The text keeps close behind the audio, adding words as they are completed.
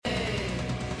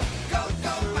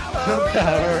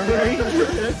Power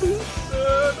Rangers.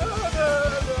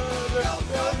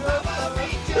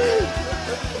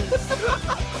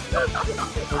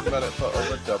 Talking about it for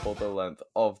over double the length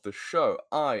of the show.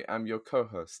 I am your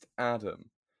co-host, Adam.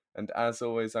 And as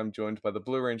always, I'm joined by the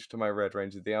Blue Ranger to my Red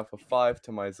Ranger, the Alpha 5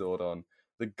 to my Zordon,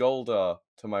 the Goldar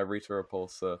to my Rita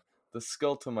Repulsor, the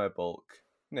Skull to my Bulk,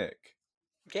 Nick.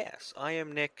 Yes, I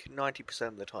am Nick 90%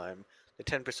 of the time. The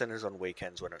 10% is on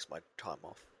weekends when it's my time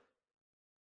off.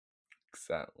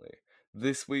 Exactly.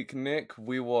 This week, Nick,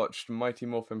 we watched Mighty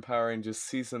Morphin Power Rangers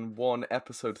Season 1,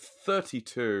 Episode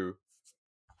 32,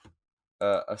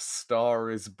 A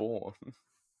Star is Born.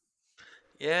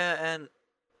 Yeah, and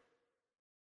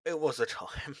it was a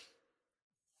time.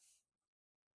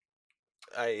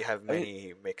 I have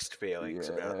many mixed feelings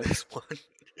about this one.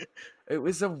 It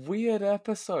was a weird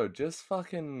episode, just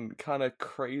fucking kind of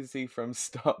crazy from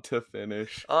start to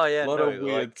finish. Oh yeah, A lot no, of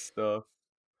weird stuff.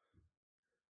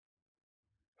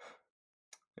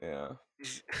 Yeah.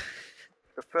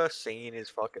 The first scene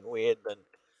is fucking weird, then...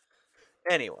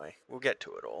 Anyway, we'll get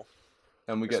to it all.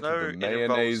 And we get There's to the no- it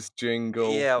mayonnaise involves-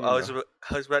 jingle. Yeah, you I was know.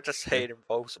 about to say it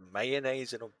involves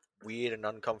mayonnaise in a weird and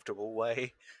uncomfortable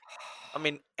way. I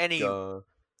mean, God,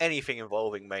 anything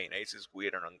involving mayonnaise is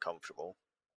weird and uncomfortable.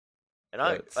 And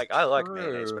that's I like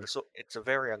mayonnaise, true. but it's a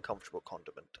very uncomfortable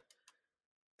condiment.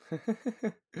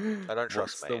 I don't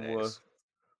trust mayonnaise.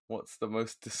 What's the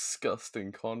most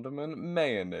disgusting condiment?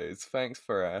 Mayonnaise. Thanks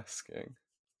for asking.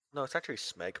 No, it's actually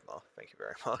smegma. Thank you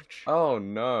very much. Oh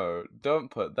no, don't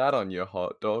put that on your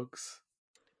hot dogs.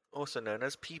 Also known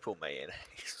as people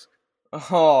mayonnaise.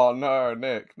 Oh no,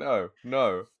 Nick, no.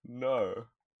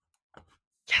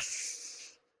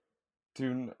 Yes!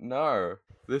 No.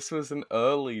 This was an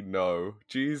early no.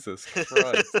 Jesus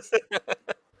Christ.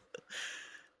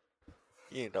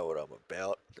 You know what I'm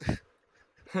about.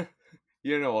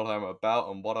 You know what I'm about,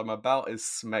 and what I'm about is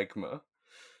smegma.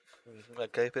 I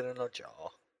keep it in a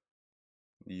jar.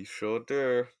 You sure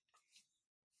do.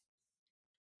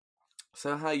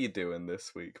 So how you doing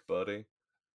this week, buddy?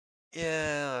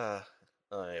 Yeah,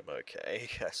 I'm okay,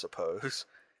 I suppose.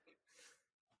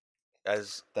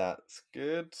 As That's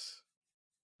good.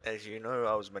 you know,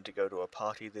 I was meant to go to a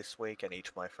party this week and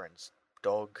eat my friend's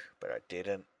dog, but I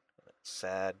didn't. It's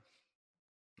sad.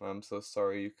 I'm so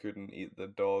sorry you couldn't eat the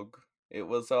dog. It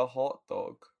was a hot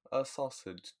dog. A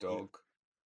sausage dog.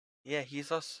 Yeah, he's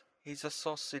a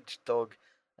sausage dog,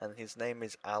 and his name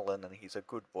is Alan, and he's a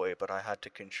good boy, but I had to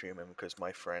consume him because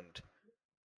my friend...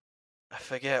 I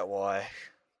forget why.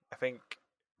 I think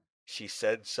she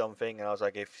said something, and I was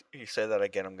like, if you say that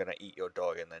again, I'm gonna eat your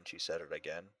dog, and then she said it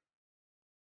again.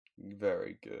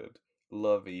 Very good.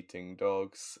 Love eating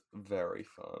dogs. Very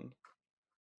fun.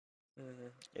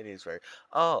 It is very...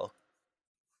 Oh,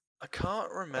 I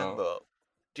can't remember. Oh.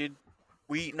 Did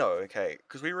we... No, okay,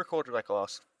 because we recorded like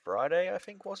last Friday, I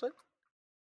think, was it?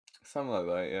 Something like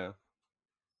that, yeah.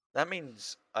 That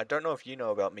means, I don't know if you know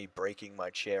about me breaking my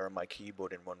chair and my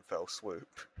keyboard in one fell swoop.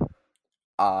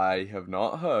 I have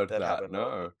not heard That that, happened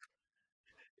no.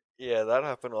 Yeah, that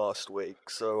happened last week.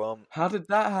 So, How did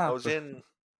that happen?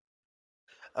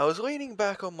 I was leaning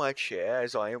back on my chair,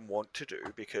 as I am wont to do,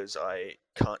 because I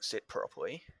can't sit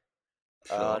properly.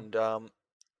 Sure. And,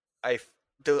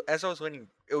 as I was leaning,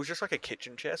 it was just like a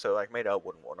kitchen chair, so like made out of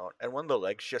wood and whatnot, and one of the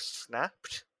legs just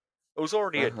snapped. It was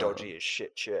already a dodgy as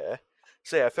shit chair.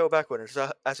 So yeah, I fell backwards,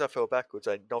 and as I fell backwards,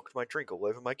 I knocked my drink all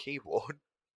over my keyboard.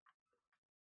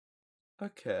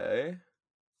 Okay.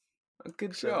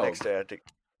 Good So job. next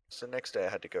day I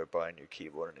had to go buy a new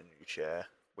keyboard and a new chair,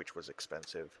 which was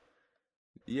expensive.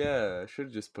 Yeah, should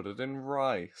have just put it in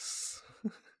rice.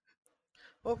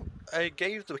 Well, I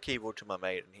gave the keyboard to my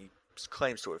mate, and he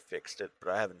claims to have fixed it,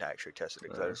 but I haven't actually tested it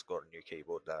because I just got a new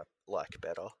keyboard that I like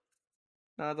better.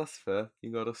 Nah, that's fair.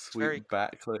 You got a sweet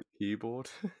backlit keyboard.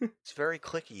 It's very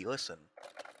clicky, listen.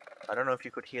 I don't know if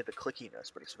you could hear the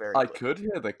clickiness, but it's very I clicky. could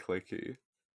hear the clicky.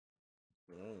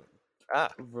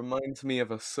 Reminds me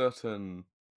of a certain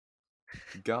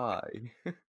guy.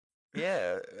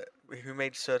 Yeah, who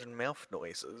made certain mouth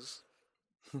noises.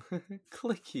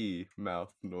 Clicky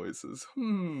mouth noises.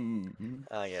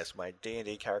 Ah yes, my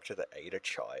D&D character that ate a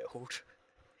child.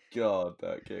 God,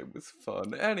 that game was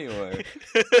fun. Anyway.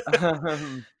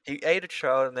 He ate a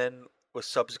child and then was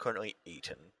subsequently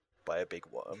eaten by a big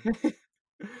worm.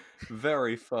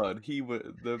 Very fun.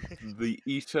 The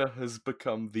eater has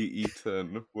become the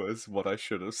eaten was what I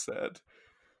should have said.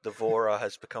 The Vora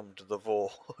has become devoured.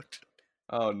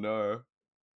 Oh no.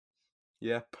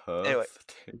 Yeah, Perth. Anyway.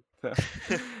 Take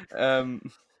that.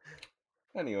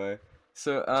 Anyway.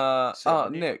 So, So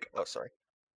Nick. Oh, sorry.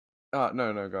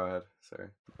 No, go ahead. Sorry.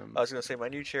 I was gonna say my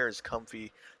new chair is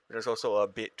comfy, but it's also a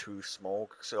bit too small,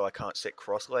 so I can't sit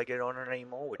cross-legged on it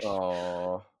anymore, which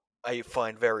Oh, I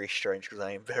find very strange because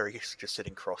I am very used to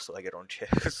sitting cross-legged on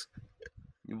chairs.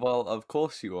 well, of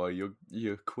course you are.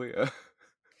 You're queer.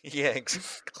 Yeah,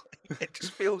 exactly. It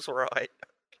just feels right.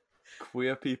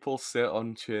 Queer people sit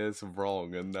on chairs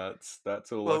wrong, and that's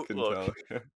all I Well, can look, tell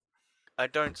you. I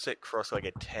don't sit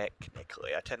cross-legged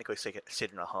technically. I technically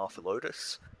sit in a half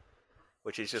lotus,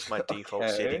 which is just my default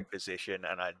sitting Okay. position,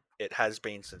 and it has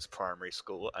been since primary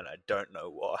school, and I don't know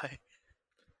why.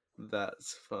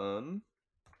 That's fun.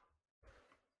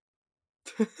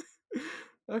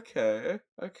 Okay,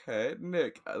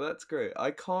 Nick, that's great.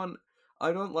 I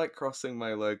don't like crossing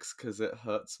my legs because it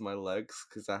hurts my legs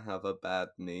because I have a bad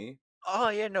knee. Oh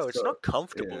yeah, no, it's So, not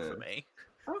comfortable yeah. for me.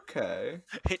 Okay,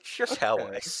 It's just how I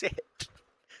okay, sit.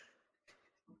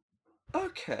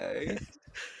 okay.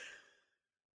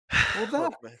 Well,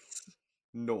 Look, man, that's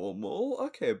normal.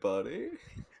 Okay, buddy.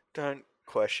 don't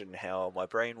question how my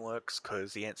brain works,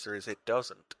 because the answer is it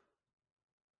doesn't.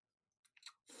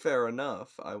 Fair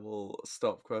enough. I will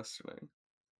stop questioning.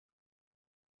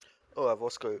 Oh, I've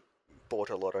also bought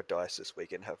a lot of dice this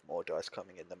week and have more dice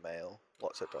coming in the mail.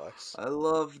 Lots of dice. I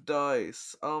love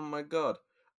dice. Oh my god.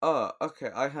 Okay,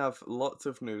 I have lots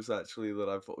of news actually that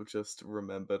I've just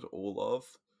remembered all of.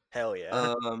 Hell yeah.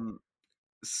 Um,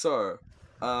 so,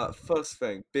 first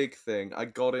thing, big thing, I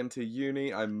got into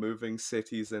uni, I'm moving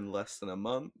cities in less than a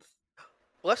month.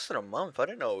 Less than a month? I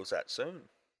didn't know it was that soon.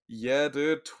 Yeah,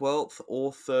 dude, 12th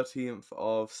or 13th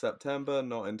of September,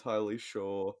 not entirely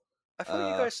sure. I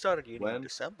thought you guys started uni in When?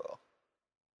 December.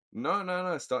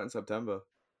 No, start in September.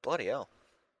 Bloody hell.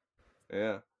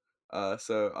 Yeah.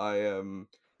 So I'm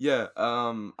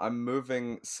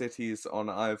moving cities on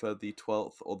either the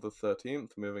 12th or the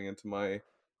 13th, moving into my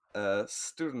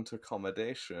student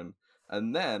accommodation.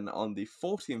 And then on the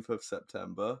 14th of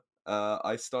September,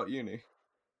 I start uni.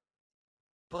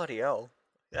 Bloody hell.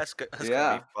 That's gonna be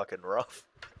Yeah. fucking rough.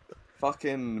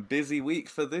 Fucking busy week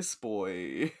for this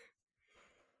boy.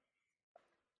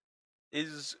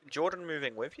 Is Jordan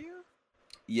moving with you?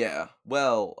 Yeah.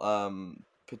 Well,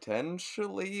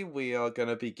 potentially we are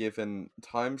gonna be given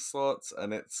time slots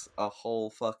and it's a whole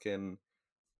fucking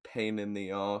pain in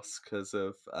the ass because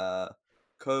of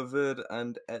COVID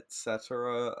and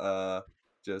etc.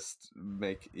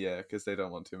 Because they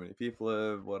don't want too many people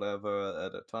or whatever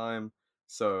at a time.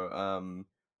 So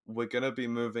we're gonna be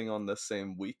moving on the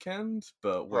same weekend,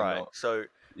 but we're Right, not. so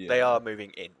they Yeah, are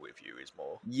moving in with you, is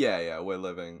more. yeah, we're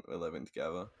living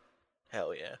together.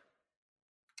 Hell yeah.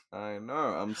 I know.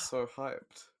 I'm so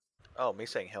hyped. Oh, me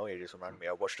saying hell yeah just reminded me.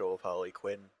 I watched all of Harley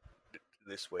Quinn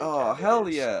this week, Oh and hell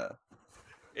yeah!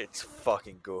 it's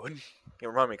fucking good. It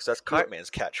reminded me because that's Good. Kite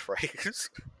Man's catchphrase.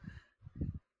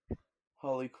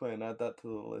 Harley Quinn, add that to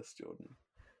the list, Jordan.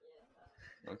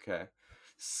 Okay.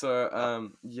 So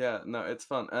no, it's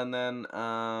fun. And then so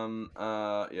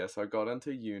I got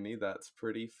into uni. That's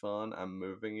pretty fun. I'm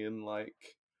moving in like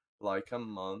a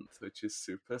month, which is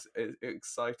super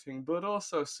exciting, but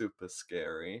also super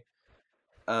scary.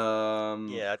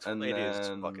 Yeah, And it is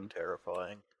fucking then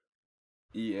terrifying.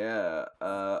 yeah,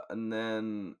 and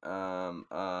then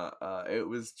it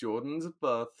was Jordan's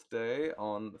birthday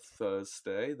on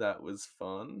Thursday. That was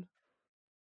fun.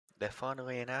 They're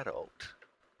finally an adult.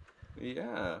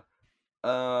 Yeah.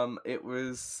 It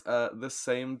was the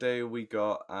same day we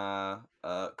got our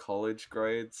college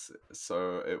grades,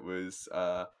 so it was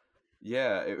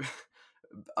it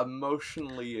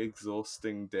emotionally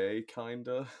exhausting day,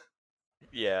 kinda.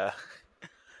 Yeah.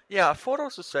 Yeah, I thought it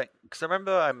was the same, because I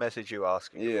remember I messaged you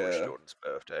asking if it was Yeah, Jordan's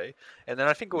birthday, and then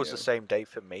I think it was the yeah, same day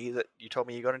for me that you told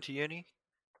me you got into uni.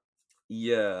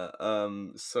 yeah.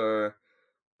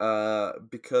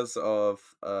 Because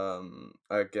of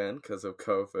because of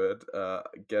COVID,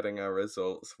 getting our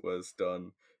results was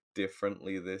done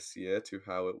differently this year to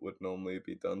how it would normally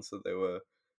be done. So they were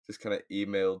just kind of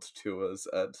emailed to us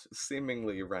at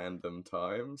seemingly random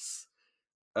times.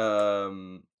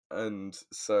 And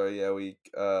so yeah, we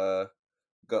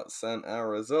got sent our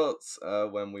results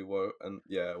when we woke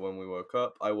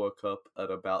up. I woke up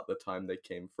at about the time they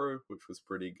came through, which was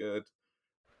pretty good.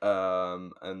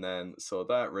 And then saw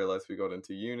that, realized we got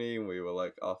into uni, and we were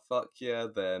like, oh fuck yeah.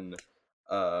 Then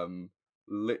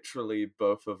literally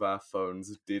both of our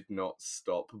phones did not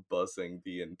stop buzzing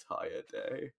the entire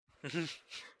day.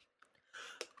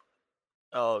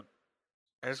 Oh,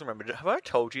 I just remembered. Have I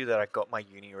told you that I got my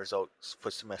uni results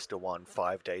for semester 1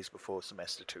 5 days before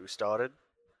semester 2 started?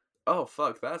 Oh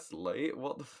fuck, that's late.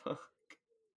 What the fuck?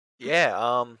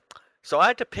 Yeah, so I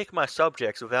had to pick my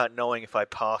subjects without knowing if I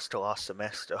passed last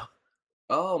semester.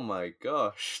 Oh my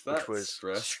gosh, which that's was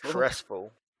stressful.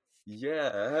 stressful.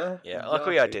 Yeah. Yeah,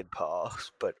 luckily I Yikes. did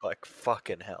pass, but like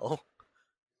fucking hell.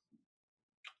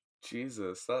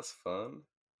 Jesus, that's fun.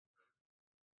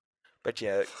 But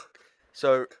yeah,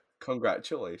 so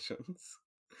Congratulations.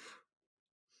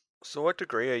 what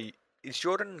degree is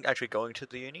Jordan actually going to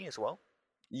the uni as well?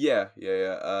 Yeah.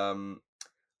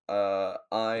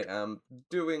 I am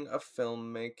doing a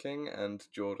filmmaking, and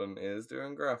Jordan is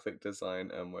doing graphic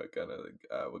design, and we're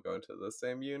going to the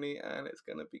same uni, and it's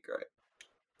gonna be great.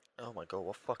 Oh my god,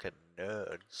 what fucking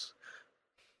nerds.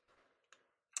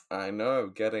 I know,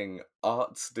 getting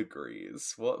arts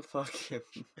degrees. What fucking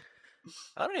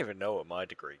I don't even know what my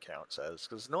degree counts as,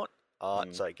 because it's not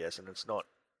arts, I guess, and it's not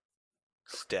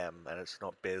STEM, and it's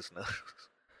not business.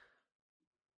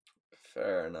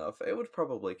 Fair enough. It would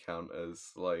probably count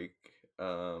as like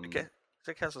I guess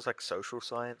it counts as like social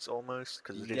science almost,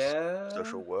 because it is yeah.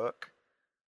 social work.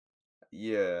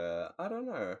 Yeah, I don't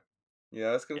know. Yeah,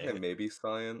 I was gonna say Yeah, maybe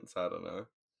science, I don't know.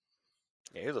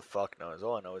 yeah, who the fuck knows?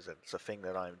 All I know is that it's a thing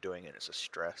that I'm doing and it's a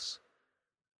stress.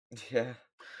 Yeah.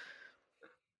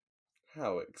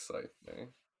 How exciting.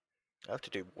 I have to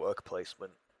do work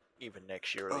placement even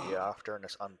next year or the year after, and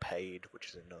it's unpaid, which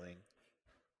is annoying.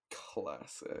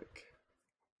 Classic.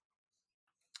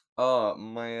 Oh,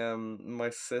 my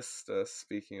sister,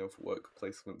 speaking of work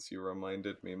placements, you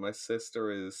reminded me. My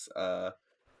sister is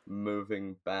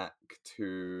moving back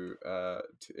to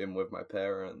in with my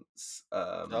parents.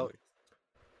 Oh,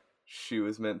 She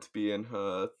was meant to be in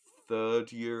her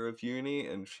third year of uni,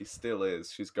 and she still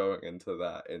is. She's going into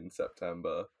that in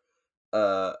September.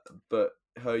 Uh, but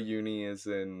her uni is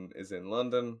in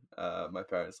London. My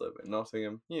parents live in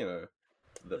Nottingham. You know,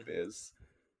 the biz.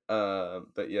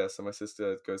 But yeah, so my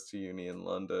sister goes to uni in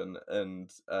London,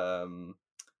 and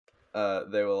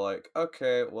they were like,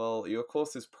 okay, well, your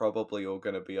course is probably all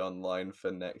going to be online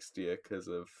for next year because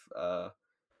of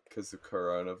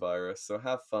coronavirus. So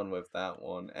have fun with that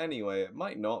one. Anyway, it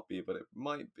might not be, but it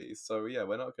might be. So yeah,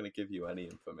 we're not going to give you any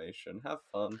information. Have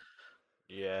fun.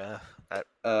 yeah.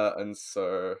 And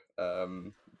so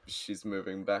she's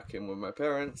moving back in with my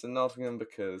parents in Nottingham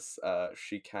because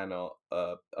she cannot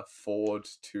afford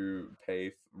to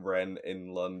pay rent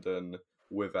in London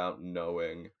without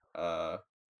knowing that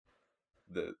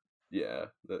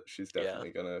that she's Yeah.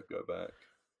 definitely gonna go back.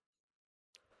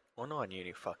 Online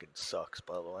uni fucking sucks,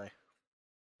 by the way.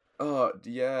 Oh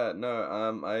yeah, no,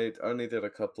 I only did a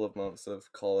couple of months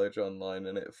of college online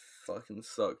and it fucking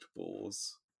sucked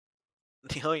balls.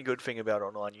 The only good thing about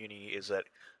online uni is that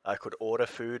I could order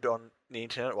food on the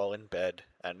internet while in bed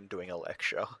and doing a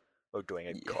lecture or doing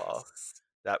a class. Yes.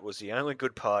 That was the only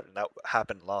good part, and that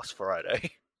happened last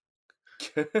Friday.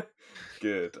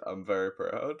 Good. I'm very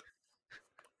proud.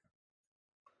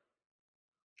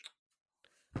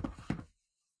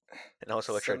 And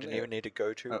also, lecture I didn't even need to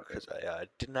go to Okay. because I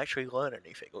didn't actually learn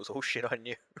anything. It was all shit I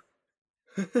knew.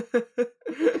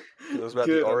 It was about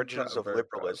Good, the I'm origins of very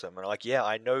proud. liberalism, and like, yeah,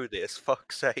 I know this.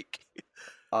 Fuck's sake.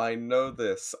 I know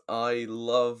this. I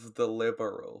love the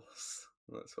liberals.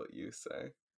 That's what you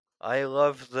say. I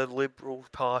love the Liberal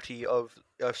Party of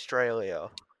Australia.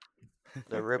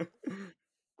 The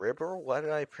Liberal? Why did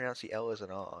I pronounce the L as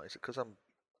an R? Is it because I'm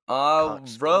I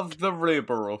can't love speak? the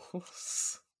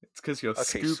liberals. It's because you're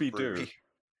Okay, Scooby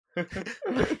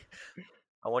Doo.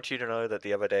 I want you to know that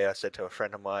the other day I said to a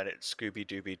friend of mine, "It's Scooby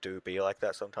Dooby Doo be like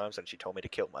that sometimes," and she told me to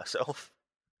kill myself.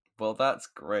 Well, that's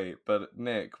great, but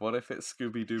Nick, what if it's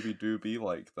Scooby Dooby Doo be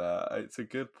like that? It's a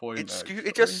good point,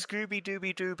 It just Scooby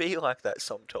Dooby Doo be like that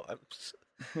sometimes.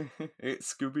 It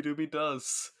Scooby Dooby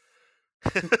does.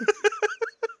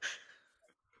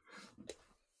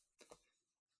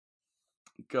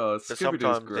 God, But Scooby Doo's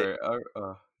sometimes great.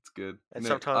 It's good. and Nick,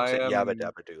 sometimes I it Yabba am.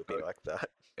 Dabba Doo be like that.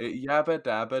 Yabba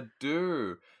dabba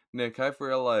do. Nick, I've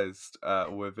realized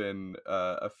within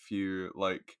a few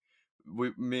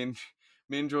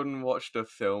me and Jordan watched a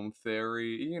film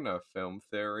theory. You know, film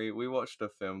theory. We watched a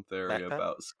film theory MacPat?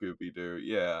 about Scooby Doo.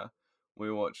 Yeah,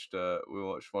 we watched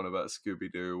one about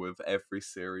Scooby Doo with every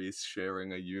series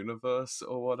sharing a universe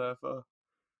or whatever.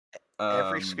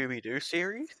 Every Um, Scooby Doo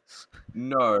series?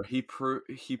 no, he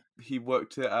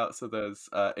worked it out so there's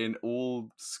in all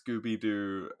Scooby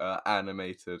Doo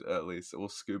animated, at least all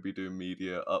Scooby Doo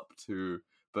media up to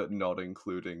but not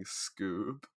including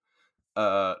Scoob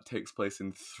takes place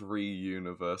in 3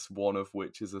 universe, one of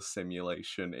which is a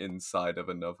simulation inside of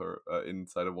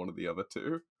inside of one of the other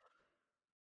two.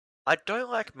 I don't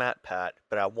like MacPat,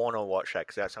 but I want to watch that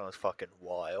because that sounds fucking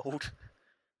wild.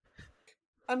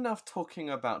 Enough talking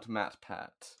about Matt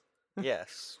Pat.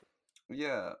 Yes.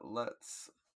 Yeah, let's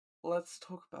let's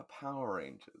talk about Power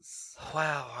Rangers.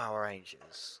 Wow, Power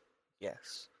Rangers.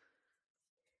 Yes.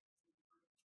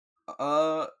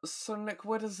 So Nick,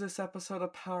 where does this episode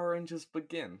of Power Rangers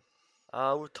begin?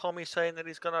 With Tommy saying that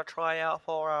he's gonna try out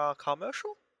for a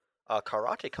commercial? A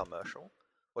karate commercial?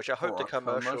 Which I hope For the a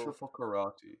commercial commercial... for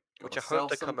karate. Which Gotta I hope sell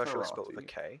the some commercial is spelled with a karate.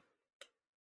 K.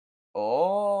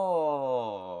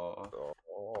 Oh. Oh.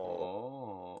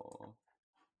 Oh.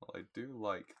 Well, I do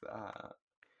like that.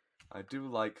 I do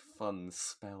like fun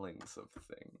spellings of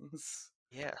things.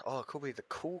 Yeah, oh, it could be the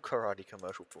cool karate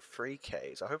commercial for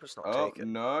 3Ks. I hope it's not Oh,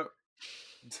 taken. no.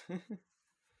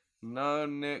 No,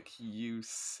 Nick, you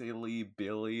silly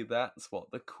Billy. That's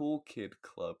what the Cool Kid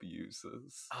Club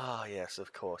uses. Ah, yes,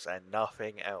 of course, and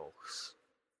nothing else.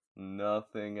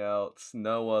 Nothing else.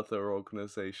 No other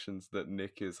organizations that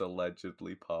Nick is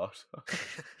allegedly part of.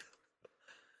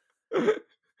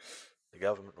 The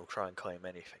government will try and claim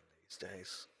anything these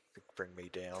days to bring me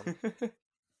down.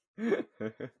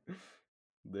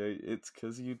 It's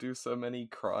because you do so many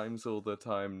crimes all the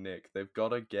time, Nick. They've got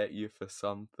to get you for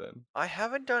something. I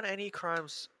haven't done any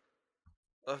crimes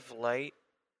of late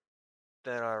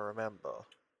that I remember.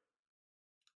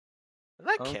 And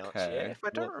that counts, yeah? Okay, If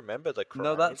I don't well, remember the crime...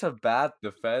 No, that's a bad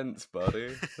defense,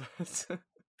 buddy. If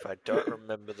I don't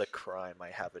remember the crime,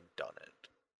 I haven't done it.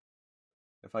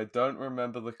 If I don't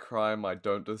remember the crime, I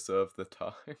don't deserve the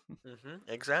time.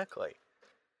 Exactly.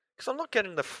 Because I'm not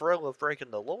getting the thrill of breaking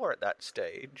the law at that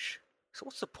stage. So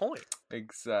what's the point?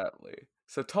 Exactly.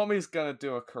 So Tommy's gonna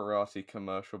do a karate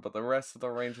commercial, but the rest of the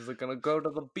Rangers are gonna go to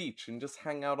the beach and just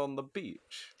hang out on the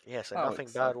beach. Yes, and How nothing bad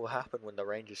exciting. will happen when the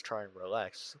Rangers try and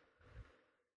relax.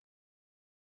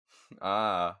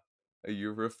 Ah, are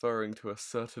you referring to a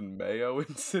certain Mayo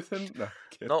incident? No, I'm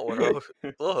kidding. Not what I was...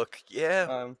 Look,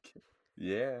 yeah.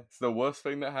 Yeah, it's the worst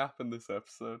thing that happened this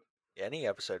episode. Any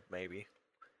episode, maybe.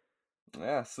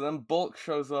 Yeah, so then Bulk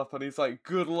shows up and he's like,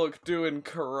 good luck doing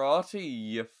karate,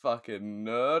 you fucking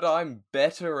nerd. I'm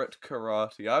better at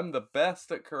karate. I'm the best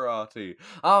at karate.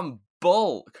 I'm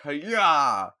Bulk.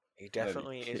 Yeah. He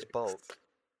definitely is bulk.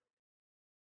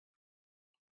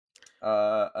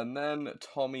 And then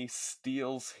Tommy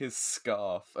steals his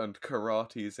scarf and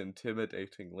karates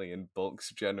intimidatingly in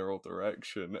Bulk's general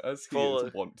direction, as he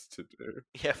is wont to do.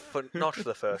 Yeah, not for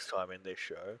the first time in this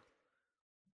show.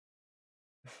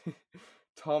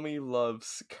 Tommy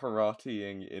loves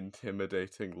karateing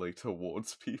intimidatingly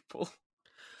towards people.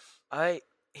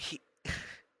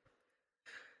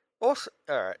 Also,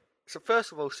 alright, so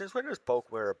first of all, since when does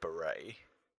Bulk wear a beret?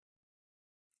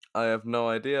 I have no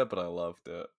idea, but I loved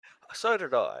it. So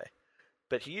did I.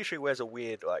 But he usually wears a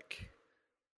weird, like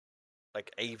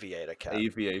aviator cap.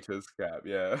 Aviator's cap,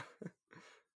 yeah.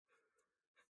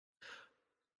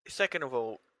 Second of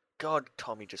all, God,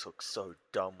 Tommy just looks so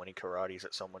dumb when he karates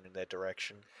at someone in their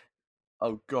direction.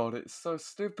 Oh god, it's so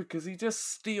stupid because he just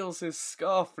steals his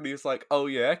scarf and he's like, oh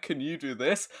yeah, can you do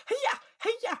this?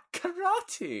 Hey-ya,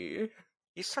 karate!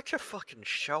 He's such a fucking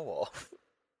show-off.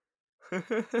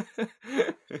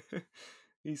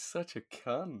 He's such a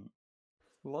cunt.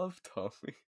 Love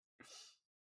Tommy.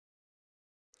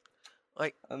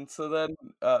 And so then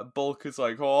Bulk is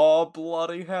like, oh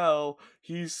bloody hell,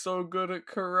 he's so good at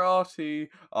karate,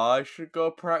 I should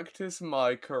go practice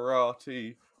my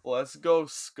karate. Let's go,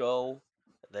 Skull.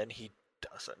 And then he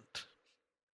doesn't.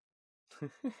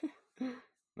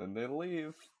 Then they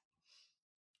leave.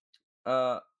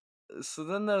 So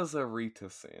then there's a Rita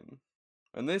scene.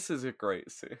 And this is a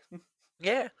great scene.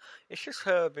 Yeah, it's just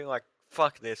her being like,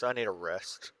 fuck this, I need a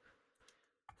rest.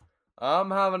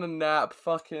 I'm having a nap,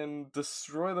 fucking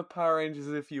destroy the Power Rangers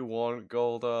if you want,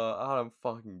 Golda. I don't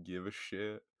fucking give a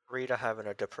shit. Rita having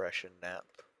a depression nap.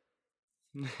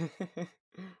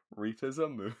 Rita's a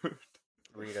mood.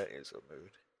 Rita is a mood.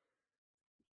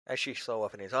 As she so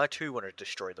often is, I too want to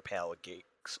destroy the Power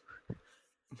Geeks.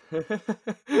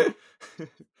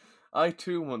 I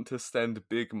too want to send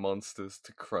big monsters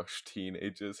to crush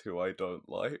teenagers who I don't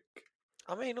like.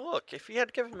 I mean, look, if you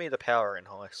had given me the power in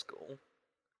high school...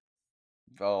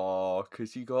 Oh,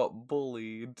 'cause you got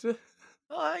bullied.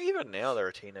 Even now there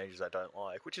are teenagers I don't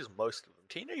like, which is most of them.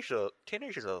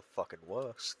 Teenagers are the fucking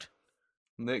worst.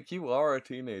 Nick, you are a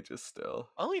teenager still.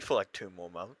 Only for like 2 more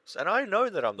months, and I know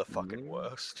that I'm the fucking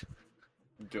worst.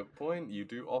 Good point, you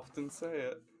do often say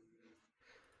it.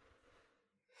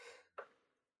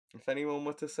 If anyone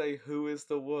were to say who is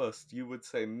the worst, you would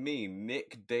say me,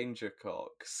 Nick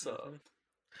Dangercock. Sup?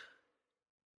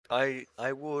 I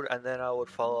would, and then I would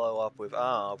follow up with,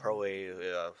 probably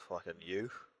fucking you,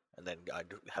 and then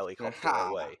I'd helicopter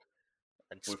away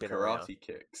and with spin karate around.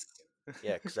 kicks.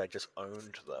 Yeah, because I just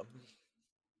owned them.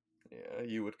 Yeah,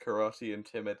 you would karate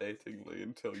intimidatingly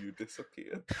until you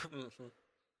disappeared. Mhm.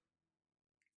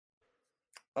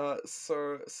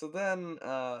 So then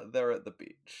they're at the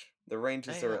beach. The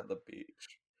Rangers are Yeah. at the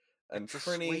beach, and It's a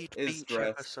Trini sweet is beach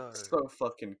dressed episode. so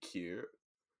fucking cute.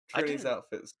 I Trini's didn't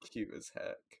outfit's cute as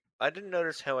heck. I didn't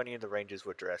notice how any of the Rangers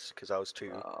were dressed because I was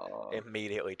too Aw.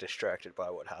 immediately distracted by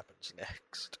what happens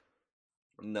next.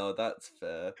 No, that's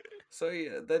fair. So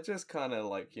yeah, they're just kind of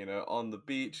like, on the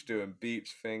beach doing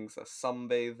beach things. They're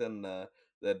sunbathing.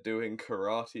 They're doing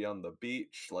karate on the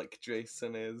beach like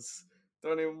Jason is.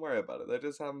 Don't even worry about it. They're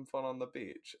just having fun on the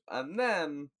beach. And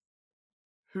then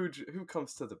who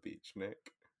comes to the beach,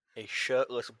 Nick? A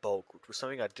shirtless Bulk, which was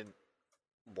something I didn't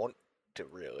want to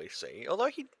really see. Although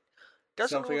he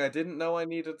doesn't Something look, I didn't know I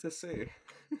needed to see.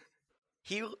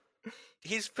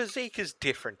 his physique is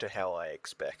different to how I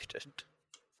expected.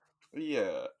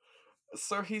 Yeah.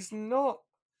 So he's not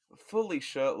fully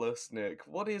shirtless, Nick.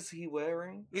 What is he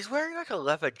wearing? He's wearing like a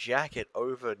leather jacket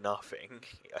over nothing.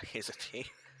 He's a tea.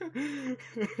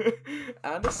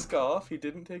 And a scarf. He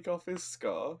didn't take off his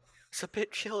scarf. It's a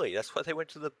bit chilly. That's why they went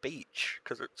to the beach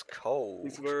because it's cold.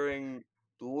 He's wearing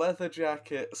leather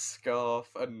jacket,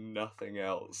 scarf, and nothing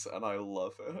else, and I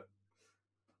love it.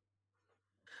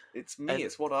 It's me. And-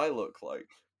 It's what I look like.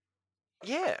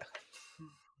 Yeah.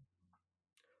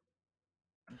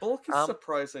 Bulk is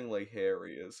surprisingly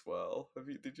hairy as well.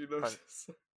 Did you notice?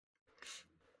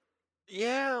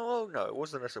 Yeah, well, no, it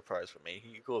wasn't a surprise for me.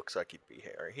 He looks like he'd be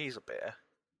hairy. He's a bear.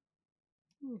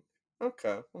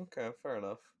 Okay, fair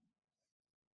enough.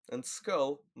 And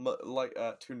Skull,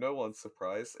 to no one's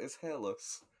surprise, is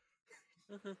hairless.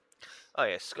 Oh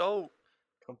yeah, Skull.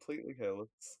 Completely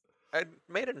hairless. I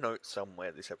made a note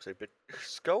somewhere this episode, but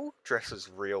Skull dresses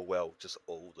real well just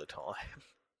all the time.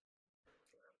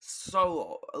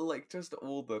 So, just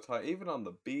all the time. Even on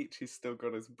the beach, he's still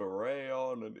got his beret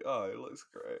on, and it looks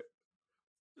great.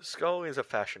 Skull is a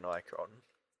fashion icon.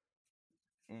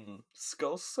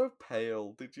 Skull's so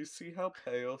pale. Did you see how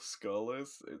pale Skull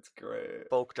is? It's great.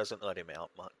 Bulk doesn't let him out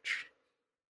much.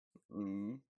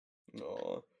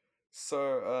 Aw.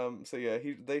 So yeah,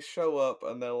 they show up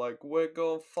and they're like, we're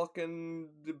going fucking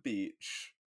the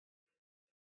beach.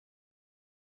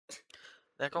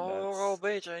 They're going to go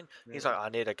beach, and he's like, I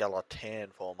need to get a tan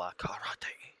for my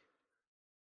karate.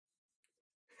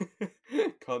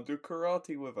 Can't do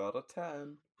karate without a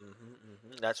tan.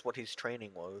 That's what his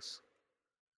training was.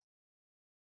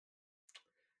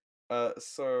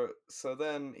 So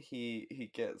then he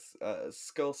gets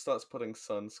Skull starts putting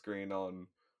sunscreen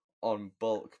on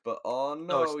Bulk, but oh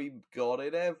no, he got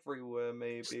it everywhere.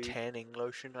 Maybe it's tanning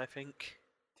lotion, I think.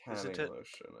 Tanning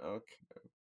lotion. Okay,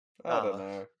 I don't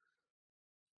know.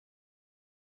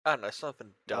 I don't know,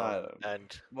 something dumb.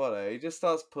 And whatever, he just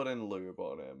starts putting lube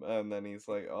on him, and then he's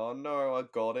like, "Oh no, I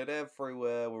got it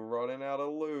everywhere. We're running out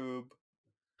of lube."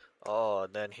 Oh,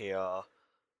 and then he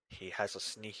has a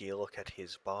sneaky look at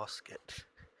his basket.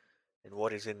 And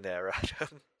what is in there,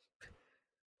 Adam?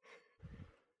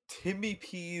 Timmy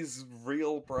P's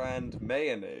real brand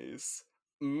mayonnaise.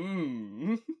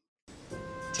 Timmy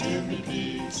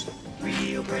P's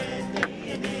real brand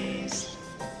mayonnaise.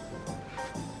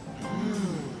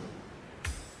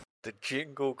 The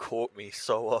jingle caught me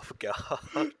so off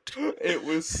guard. It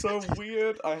was so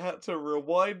weird. I had to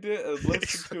rewind it and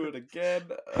listen to it again.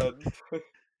 And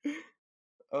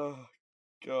oh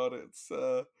god, it's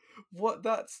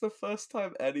that's the first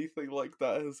time anything like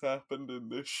that has happened in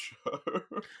this show.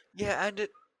 Yeah, and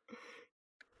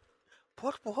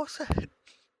what was it?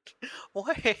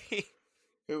 Why?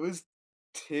 It was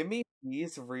Timmy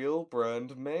P's real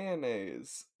brand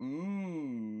mayonnaise.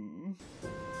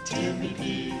 Timmy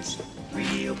P's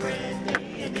real brand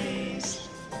mayonnaise.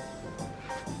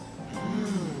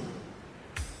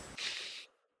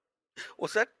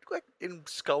 Was that like in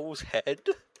Skull's head?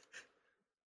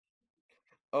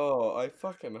 Oh, I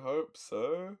fucking hope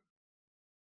so.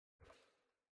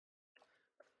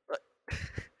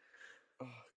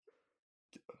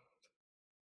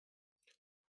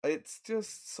 It's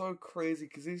just so crazy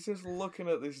because he's just looking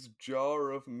at this jar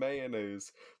of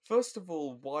mayonnaise. First of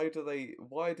all, why did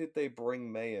they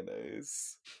bring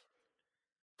mayonnaise?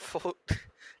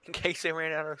 In case they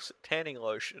ran out of tanning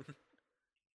lotion.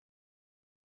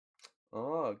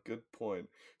 Ah, good point.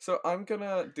 So I'm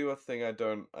gonna do a thing I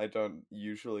don't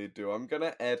usually do. I'm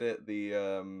gonna edit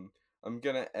the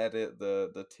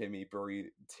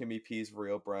Timmy P's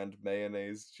real brand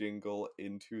mayonnaise jingle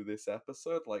into this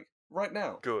episode, like right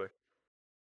now. Good.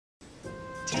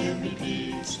 Timmy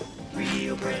P's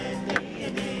real brand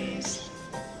mayonnaise.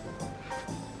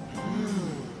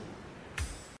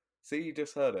 See, you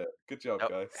just heard it. Good job,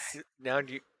 guys. Now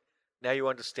Now you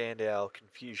understand our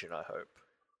confusion, I hope.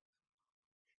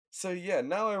 So yeah,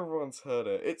 now everyone's heard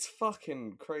it. It's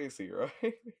fucking crazy, right?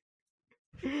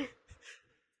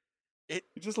 It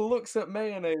He just looks at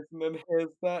mayonnaise and then hears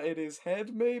that in his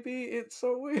head, maybe? It's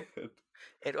so weird.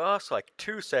 it lasts like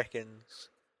 2 seconds,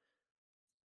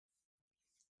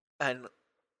 and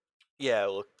yeah,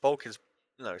 look,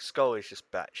 Skull is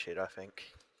just batshit, I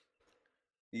think.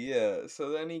 Yeah, so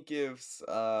then he gives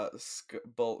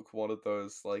Bulk one of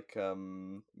those like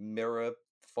mirror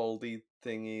foldy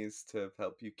thingies to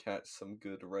help you catch some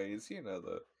good rays, you know,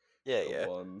 the Yeah.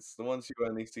 the ones you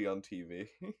only see on TV.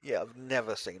 Yeah, I've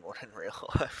never seen one in real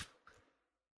life.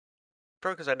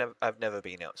 Probably because I've never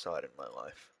been outside in my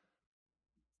life.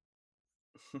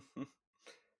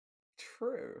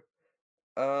 True.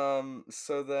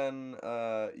 So then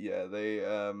yeah, they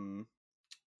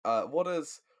what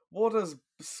does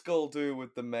Skull do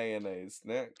with the mayonnaise,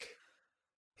 Nick?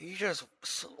 He just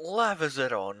slathers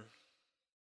it on.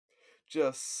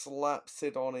 Just slaps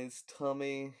it on his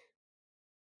tummy.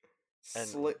 And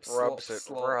Slip, rubs slop, it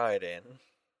slop. right in.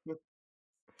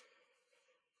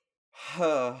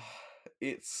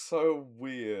 It's so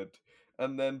weird.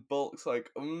 And then Bulk's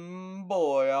like,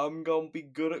 boy, I'm gonna be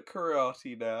good at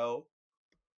karate now.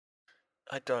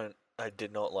 I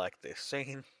did not like this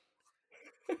scene.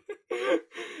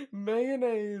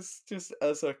 Mayonnaise, just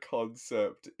as a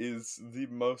concept, is the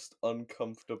most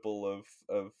uncomfortable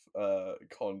of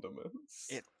condiments.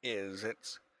 It is.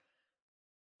 It's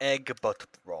egg but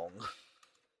wrong.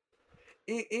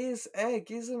 It is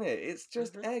egg, isn't it? It's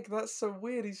just Mhm. egg. That's so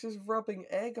weird. He's just rubbing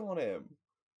egg on him.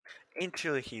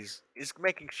 Until he's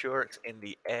making sure it's in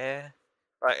the air.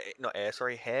 Right, not air,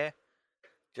 sorry, hair.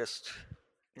 Just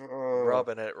Oh,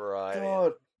 rubbing it right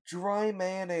God, in. dry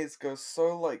mayonnaise goes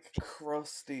so like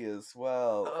crusty as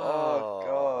well. Oh Oh.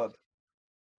 God,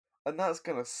 and that's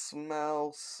gonna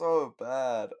smell so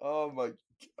bad. Oh my,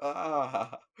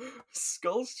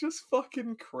 Skull's just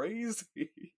fucking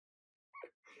crazy.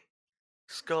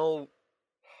 Skull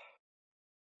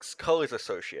is a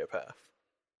sociopath.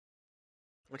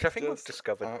 Which I think we've Just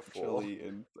discovered before. actually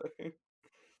insane.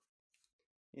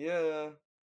 Yeah,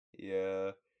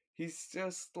 yeah. He's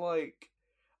just like,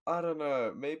 I don't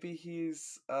know, maybe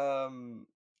he's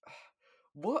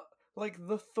what, like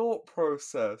the thought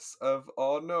process of,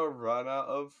 oh no, ran out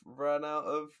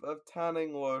of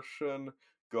tanning lotion,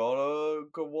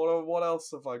 what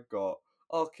else have I got?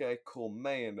 Okay, cool,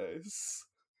 mayonnaise.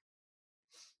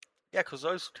 Yeah, because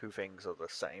those two things are the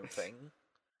same thing.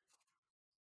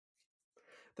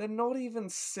 They're not even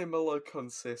similar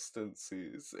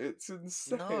consistencies. It's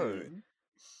insane. No.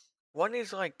 One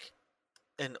is like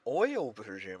an oil,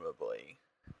 presumably.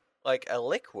 Like a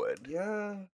liquid.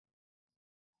 Yeah.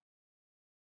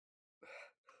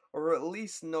 Or at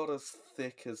least not as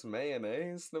thick as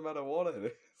mayonnaise, no matter what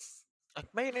it is. Like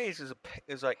mayonnaise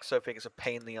is like something it's a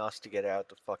pain in the ass to get out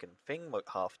the fucking thing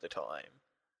half the time.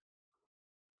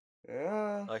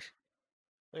 Yeah. Like,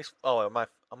 at least I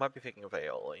might be thinking of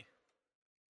aioli.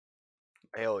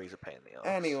 Aioli's a pain in the ass.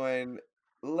 Anyway,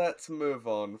 let's move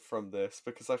on from this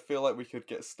because I feel like we could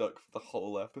get stuck for the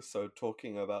whole episode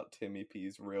talking about Timmy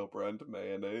P's real brand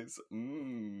mayonnaise.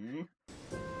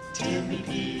 Timmy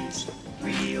P's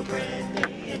real brand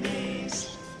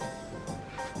mayonnaise.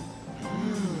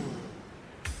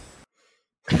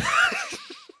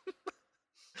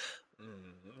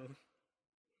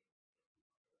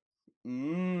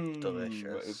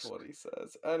 Delicious. Is what he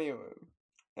says.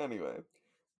 Anyway.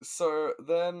 So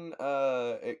then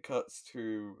it cuts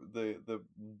to the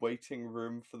waiting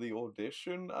room for the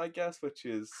audition, I guess, which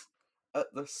is at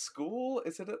the school.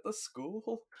 Is it at the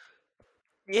school?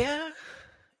 Yeah,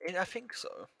 I think so.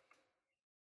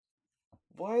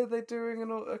 Why are they doing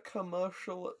a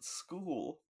commercial at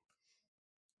school?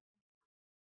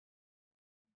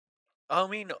 I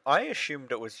mean, I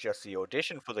assumed it was just the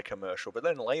audition for the commercial, but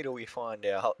then later we find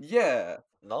out Yeah.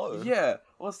 no. Yeah.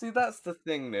 Well, see, that's the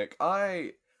thing, Nick.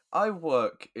 I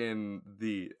work in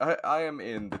I am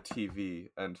in the TV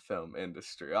and film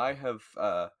industry. I have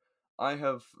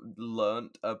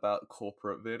learnt about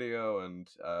corporate video and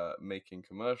making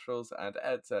commercials and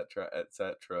etc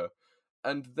etc.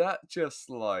 And that just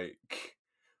like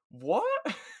what?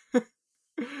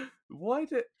 Why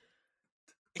did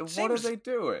It what are seems they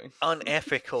doing?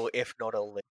 unethical, if not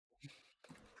illegal.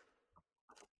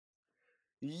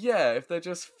 Yeah, if they're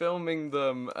just filming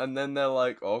them and then they're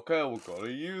like, okay, we're gonna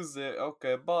use it.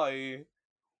 Okay, bye.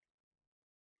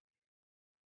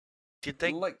 Did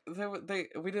they? Like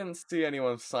we didn't see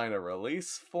anyone sign a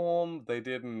release form. They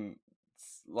didn't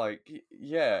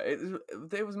yeah.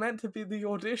 It was meant to be the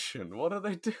audition. What are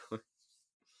they doing?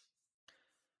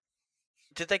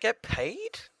 Did they get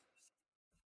paid?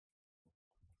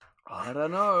 I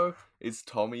don't know. Is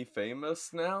Tommy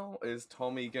famous now? Is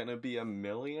Tommy gonna be a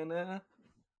millionaire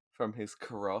from his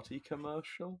karate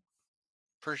commercial?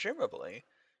 Presumably.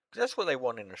 'Cause that's what they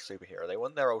want in a superhero. They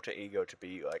want their alter ego to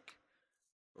be, like,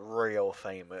 real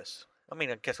famous. I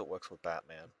mean, I guess it works with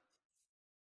Batman.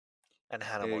 And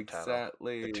Hannah Montana.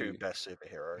 Exactly. The two best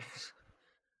superheroes.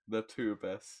 The two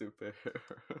best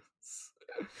superheroes.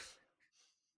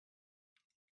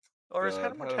 Or is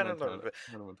God, Hannah Montana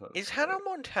Is Hannah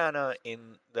Montana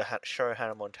in the show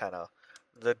Hannah Montana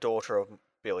the daughter of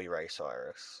Billy Ray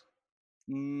Cyrus?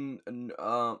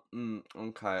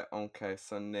 Okay,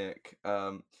 so Nick,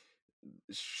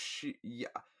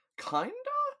 kinda?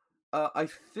 I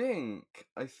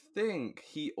think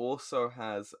he also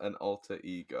has an alter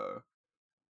ego.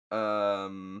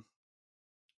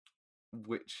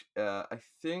 Which, I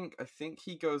think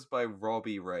he goes by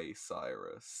Robbie Ray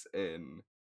Cyrus in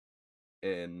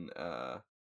Hannah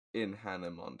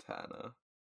Montana.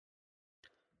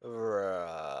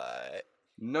 Right.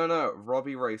 No,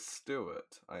 Robbie Ray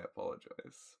Stewart. I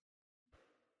apologize.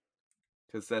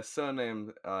 Because their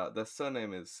surname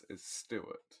is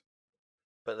Stewart.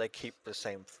 But they keep the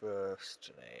same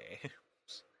first name.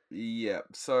 Yeah.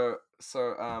 So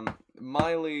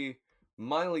Miley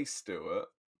Stewart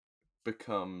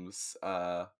becomes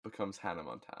Hannah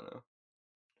Montana,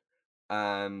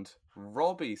 and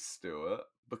Robbie Stewart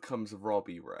becomes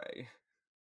Robbie Ray.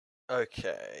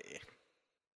 Okay.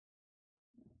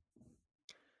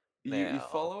 You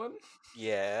following?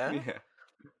 Yeah. Yeah.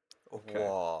 Okay.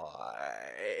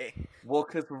 Why? Well,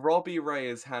 because Robbie Ray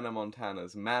is Hannah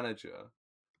Montana's manager.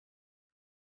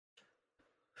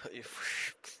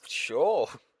 Sure.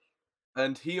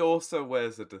 And he also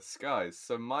wears a disguise.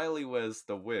 So Miley wears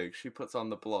the wig. She puts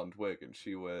on the blonde wig, and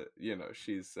she's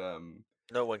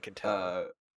No one can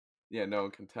tell. Yeah, no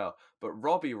one can tell. But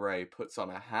Robbie Ray puts on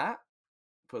a hat.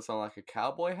 Puts on like a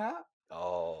cowboy hat.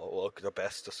 Oh, look, the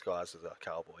best disguise is a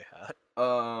cowboy hat.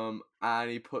 And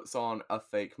he puts on a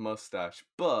fake mustache,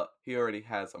 but he already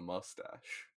has a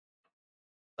mustache.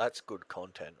 That's good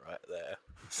content right there.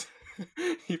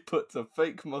 He puts a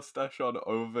fake mustache on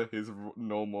over his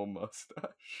normal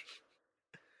mustache.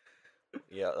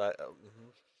 Yeah, that.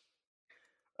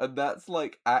 And that's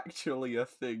like actually a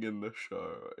thing in the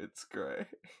show. It's great.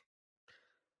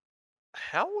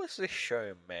 How was this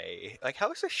show made? Like, how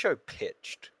was this show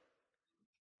pitched?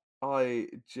 I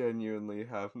genuinely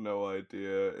have no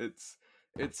idea. It's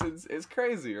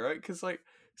crazy, right? Because like,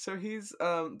 so he's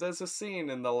there's a scene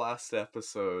in the last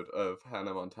episode of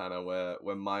Hannah Montana where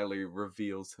Miley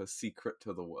reveals her secret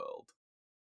to the world.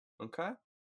 Okay.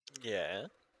 Yeah.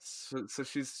 So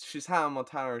she's Hannah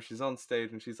Montana and she's on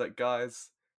stage and she's like,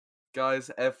 guys,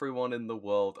 everyone in the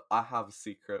world, I have a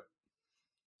secret.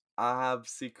 I'm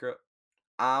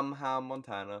Hannah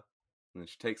Montana. And then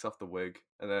she takes off the wig,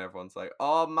 and then everyone's like,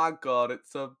 "Oh my god,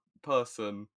 it's a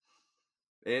person!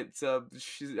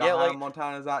 Hannah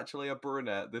Montana's actually a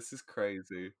brunette. This is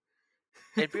crazy."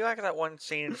 It'd be like that one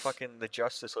scene in fucking the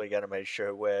Justice League animated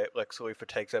show where Lex Luthor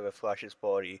takes over Flash's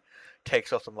body,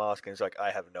 takes off the mask, and is like,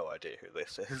 "I have no idea who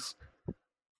this is."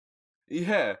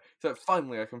 Yeah, so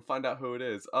finally I can find out who it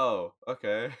is. Oh,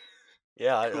 okay.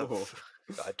 Yeah, Cool.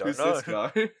 I don't Who's know. this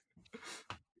guy?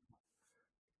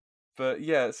 But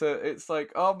yeah, so it's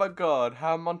like, oh my god,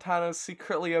 how Montana's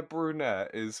secretly a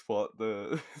brunette is what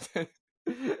the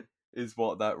is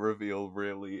what that reveal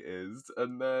really is.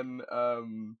 And then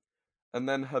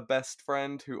her best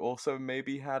friend, who also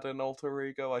maybe had an alter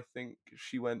ego, I think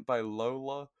she went by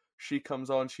Lola. She comes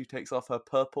on, she takes off her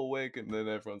purple wig, and then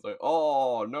everyone's like,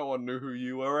 "Oh, no one knew who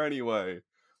you were anyway.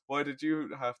 Why did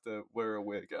you have to wear a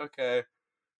wig?" Okay.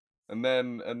 And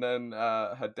then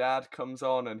her dad comes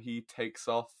on, and he takes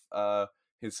off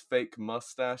his fake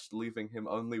mustache, leaving him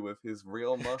only with his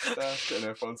real mustache, and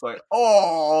everyone's like,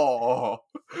 "Oh,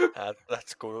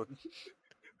 that's good."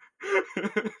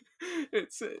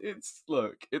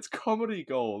 It's comedy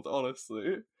gold,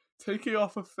 honestly. Taking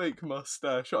off a fake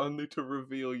mustache only to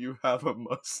reveal you have a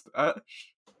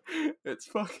mustache. It's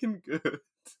fucking good.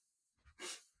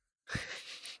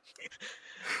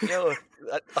 Yeah, look,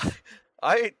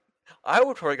 I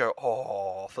would probably go,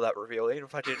 "Oh," for that reveal, even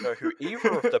if I didn't know who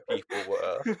either of the people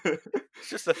were. It's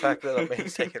just the fact that that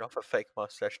means taking off a fake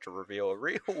mustache to reveal a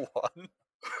real one.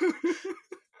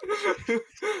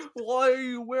 Why are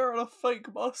you wearing a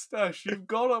fake mustache? You've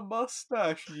got a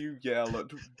mustache, you yell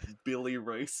at Billy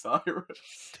Ray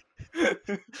Cyrus.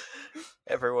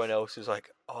 Everyone else is like,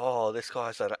 "Oh, this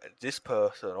person.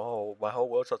 Oh, my whole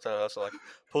world's upside down." So like,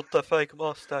 put the fake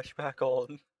mustache back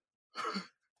on.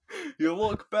 You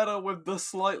look better with the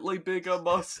slightly bigger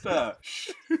mustache.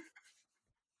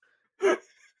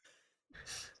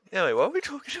 Anyway, why are we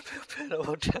talking about Hannah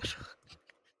Montana?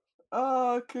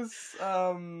 The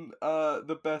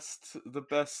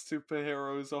best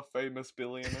superheroes are famous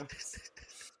billionaires.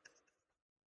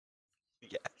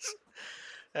 Yes.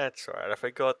 That's right. I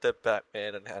forgot that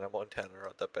Batman and Hannah Montana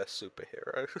are the best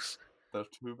superheroes. The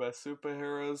two best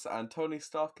superheroes, and Tony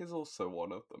Stark is also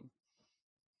one of them.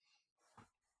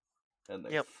 And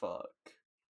they Yep. fuck.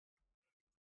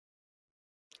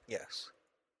 Yes.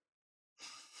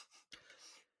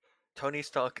 Tony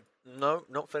Stark. No,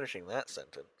 not finishing that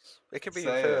sentence. It can be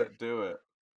Say inferred. it, do it.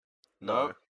 No.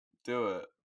 Nope, do it.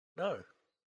 No.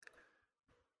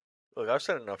 Look, I've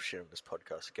said enough shit on this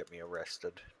podcast to get me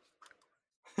arrested.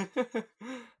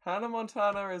 Hannah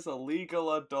Montana is a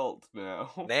legal adult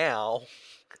now. Now.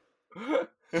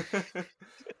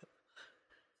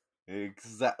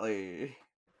 Exactly.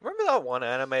 Remember that one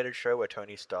animated show where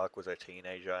Tony Stark was a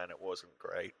teenager and it wasn't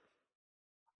great?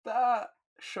 That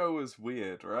show was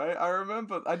weird, right?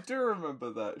 I do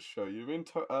remember that show. You mean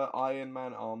Iron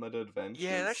Man Armored Adventures?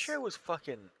 Yeah, that show was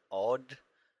fucking odd.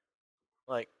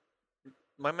 Like,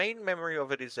 my main memory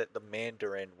of it is that the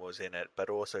Mandarin was in it, but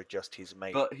also just his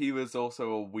mate. But he was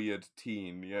also a weird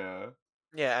teen, yeah.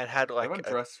 Yeah, and had like Everyone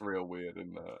dressed real weird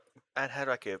in that. and had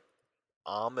like a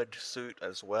armored suit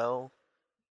as well.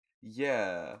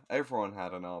 Yeah, everyone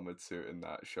had an armored suit in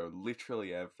that show.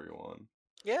 Literally everyone.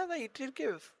 Yeah, they did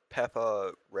give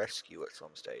Pepper rescue at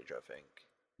some stage, I think.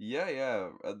 Yeah.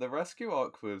 The rescue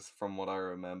arc was, from what I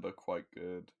remember, quite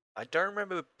good. I don't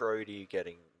remember Brody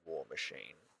getting War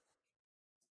Machine.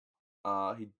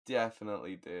 He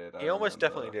definitely did. He almost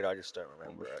definitely did, I just don't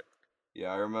remember Machine. it.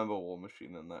 Yeah, I remember War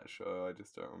Machine in that show. I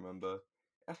just don't remember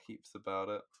heaps about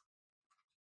it.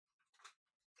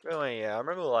 Really, yeah, I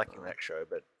remember liking that show,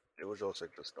 but it was also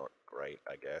just not great,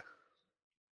 I guess.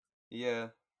 Yeah,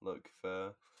 look, fair.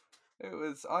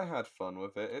 I had fun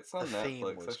with it. It's on The theme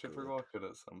Netflix. I was should good. rewatch it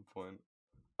at some point.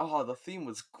 Oh, the theme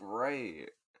was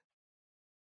great.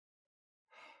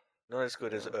 Not as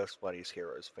good as Yeah. Earth's Mightiest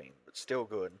Heroes theme, but still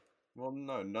good. Well,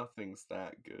 no, nothing's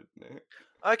that good, Nick.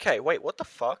 Okay, wait, what the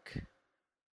fuck?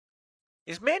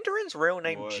 Is Mandarin's real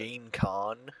name What? Gene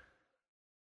Khan?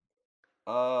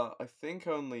 I think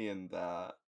only in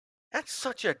that. That's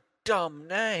such a dumb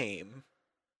name.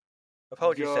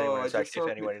 Apologies to anyone who's I just actually, saw if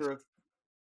a anyone picture is...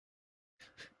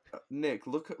 of... Nick,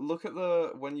 look at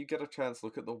the... When you get a chance,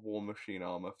 look at the War Machine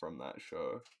armor from that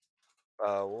show.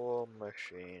 War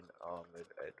Machine Armored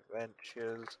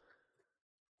Adventures.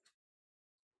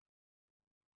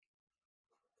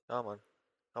 Come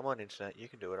on, internet, you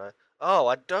can do it. Oh,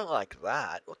 I don't like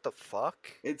that. What the fuck?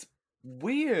 It's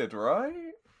weird,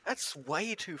 right? That's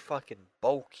way too fucking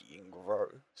bulky and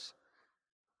gross.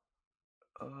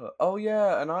 Oh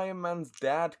yeah, and Iron Man's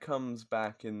dad comes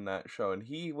back in that show, and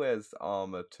he wears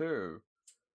armor too.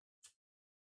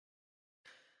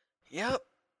 Yep.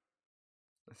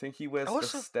 I think he wears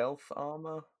Also- the stealth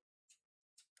armor.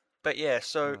 But yeah, I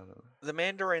so don't know. the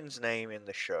Mandarin's name in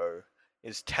the show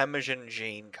is Temujin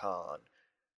Gene Khan.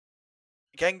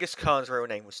 Genghis Khan's real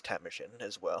name was Temujin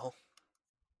as well.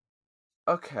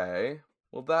 Okay,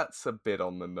 well that's a bit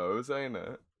on the nose, ain't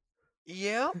it?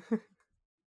 Yep.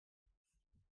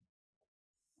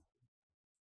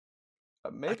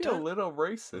 Maybe a don't- little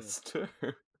racist too.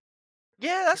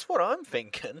 Yeah, that's what I'm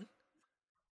thinking.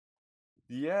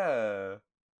 Yeah,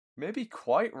 maybe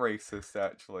quite racist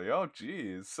actually. Oh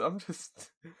jeez, I'm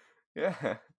just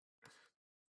yeah.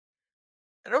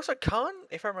 And also, Khan,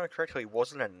 if I remember correctly,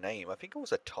 wasn't a name. I think it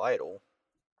was a title.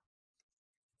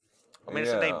 I mean,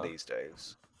 it's a name Yeah. these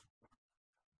days.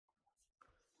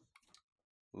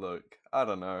 Look, I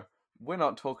don't know. We're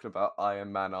not talking about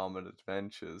Iron Man Armored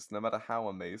Adventures, no matter how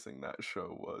amazing that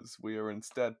show was. We are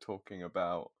instead talking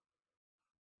about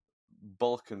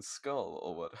Bulk and Skull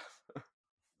or whatever.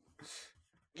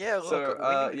 Yeah, look, So,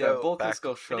 we need to go Bulk and back.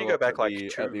 Skull We show need to go up back at like the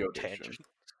two audition. tangents.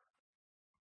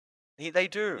 They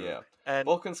do. Yeah, And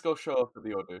Bulk and Skull show up at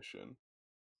the audition.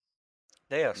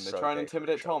 they are and they so try and gay for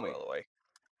intimidate each other, Tommy. by the way.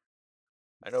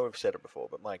 I know we've said it before,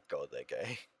 but my god, they're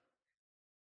gay.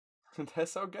 They're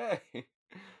so gay.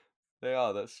 They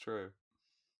are, that's true.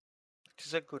 Which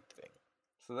is a good thing.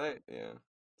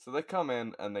 So they come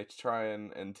in and they try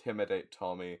and intimidate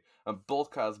Tommy, and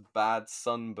Bulk has bad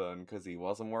sunburn because he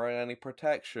wasn't wearing any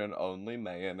protection, only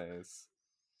mayonnaise.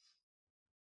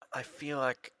 I feel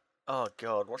like, oh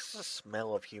god, what's the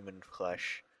smell of human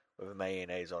flesh with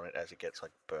mayonnaise on it as it gets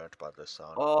like burnt by the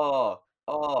sun? Oh,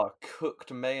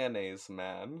 cooked mayonnaise,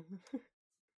 man.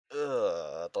 Ugh,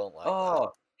 I don't like that.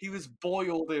 Oh, he was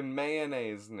boiled in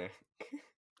mayonnaise, Nick.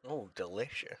 Oh,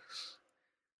 delicious.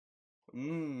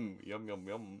 Yum yum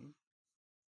yum.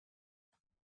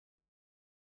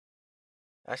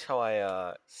 That's how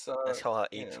I So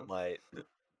eat yeah.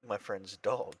 my friend's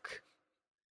dog.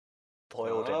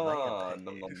 Boiled in Nom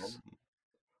nom mayonnaise. nom.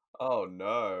 Oh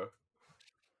no.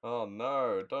 Oh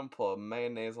no, don't put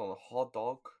mayonnaise on a hot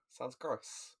dog. Sounds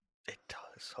gross. It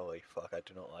does. Holy fuck, I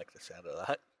do not like the sound of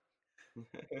that.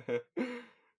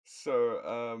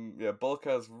 So, yeah, Bulk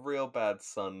has real bad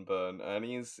sunburn, and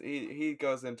he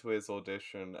goes into his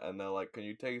audition, and they're like, "Can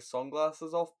you take your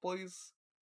sunglasses off, please?"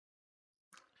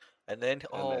 And then, And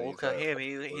oh, then he's look at like, him. "Of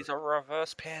He's course." a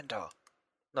reverse panda.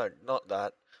 No, not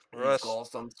that. He's Reverse. got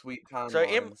some sweet tan So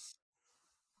lines.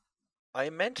 I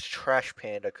meant trash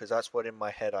panda because that's what in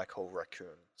my head I call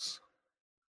raccoons.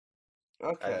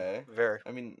 Okay, Very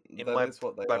I mean in that is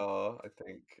what they my are. I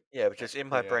think yeah, but just in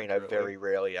my pretty brain I accurately. very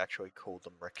rarely actually call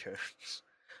them raccoons.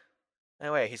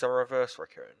 Anyway, he's a reverse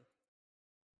raccoon.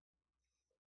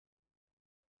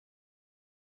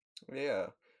 Yeah,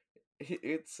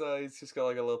 he's just got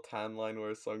like a little tan line where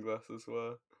his sunglasses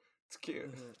were. It's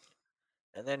cute. Mhm.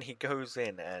 And then he goes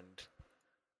in and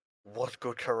what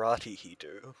good karate he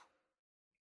do?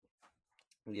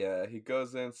 Yeah, he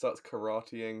goes in, starts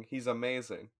karateing. He's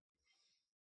amazing.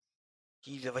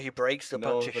 He breaks a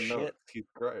No bunch one of even shit. noticed. He's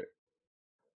great.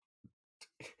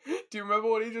 Do you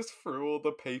remember when he just threw all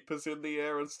the papers in the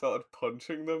air and started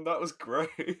punching them? That was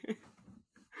great.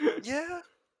 Yeah.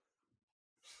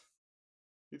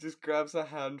 He just grabs a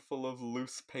handful of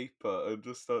loose paper and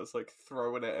just starts like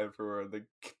throwing it everywhere and then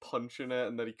punching it,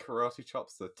 and then he karate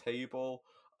chops the table.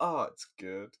 Ah, it's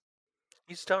good.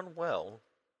 He's done well.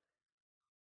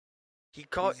 He's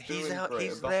He's doing out great,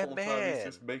 he's and the their whole time he's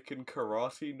just man. making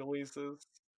karate noises.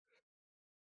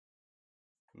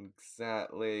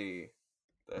 Exactly.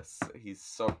 He's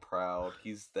so proud.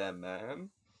 He's their man.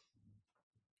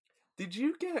 Did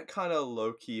you get kind of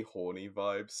low-key horny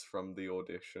vibes from the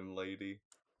audition lady?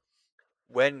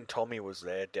 When Tommy was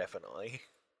there, definitely.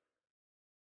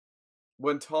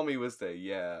 When Tommy was there,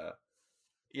 yeah.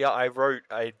 Yeah,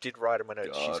 I did write him a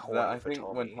note. She's God, that horny I for think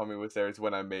when Tommy. Tommy was there is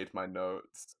when I made my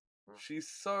notes. She's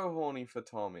so horny for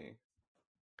Tommy.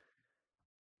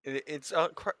 It's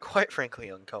quite frankly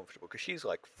uncomfortable because she's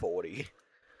like 40.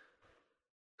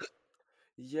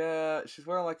 Yeah, she's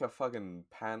wearing like a fucking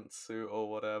pantsuit or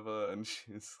whatever, and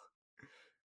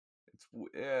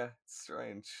yeah, it's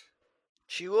strange.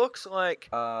 She looks like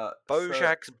So,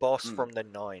 Bojack's boss from the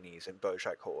 90s in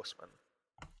Bojack Horseman.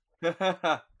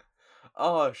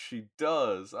 oh, she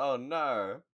does. Oh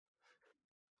no.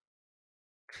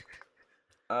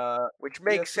 Which Yeah.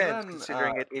 makes So sense then,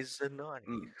 considering it is the mm,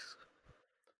 90s.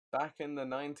 back in the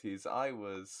 90s, I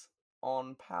was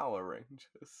on Power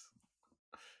Rangers.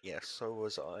 Yes, so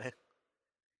was I.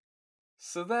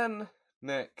 So then,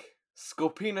 Nick,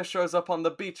 Scorpina shows up on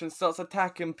the beach and starts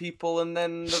attacking people, and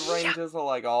then the Yeah, Rangers are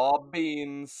like, "Aw,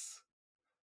 beans,"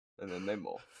 and then they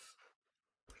morph.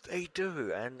 they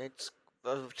do, and it's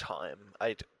over time.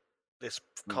 This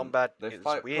Mm. combat They is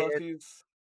fight weird. puppies.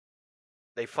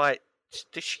 They fight.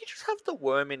 Does she just have the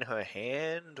worm in her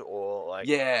hand, or like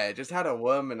Yeah, just had a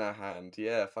worm in her hand.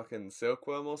 Yeah, fucking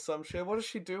silkworm or some shit. What does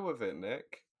she do with it,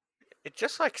 Nick? it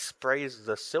just like sprays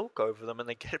the silk over them, and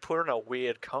they get put in a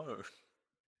weird cone?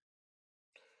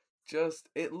 Just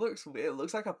it looks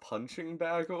like a punching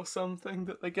bag or something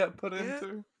that they get put Yeah.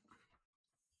 into.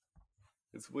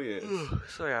 It's weird.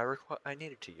 Sorry, I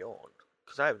needed to yawn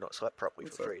because I have not slept properly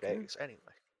It's for 3 days. okay.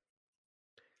 Anyway,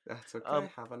 That's okay.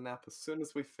 Have a nap as soon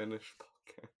as we finish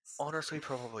podcast. honestly,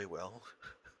 probably will.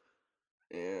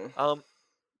 Yeah.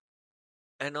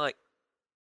 And like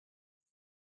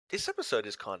this episode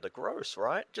is kind of gross,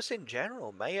 right? Just in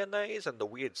general, mayonnaise and the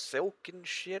weird silk and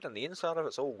shit, and the inside of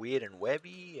it's all weird and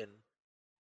webby, and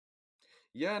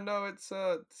Yeah, no, it's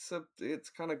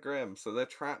kind of grim. So they're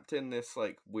trapped in this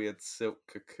like weird silk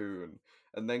cocoon,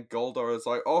 and then Goldar is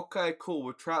like, "Okay, cool,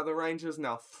 we've trapped the Rangers.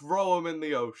 Now throw them in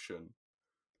the ocean."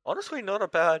 honestly, not a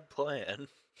bad plan.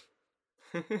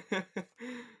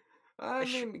 I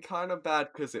mean, kind of bad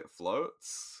because it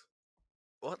floats.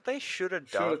 What they should have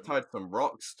Should have done. tied some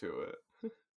rocks to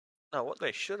it. No, what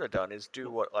they should have done is do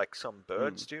what like some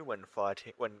birds Mm. do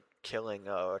when killing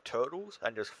turtles,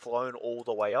 and just flown all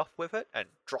the way up with it and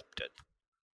dropped it.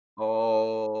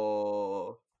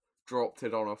 Oh, dropped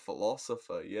it on a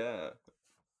philosopher. Yeah.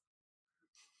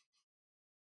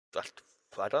 That,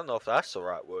 I don't know if that's the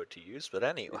right word to use, but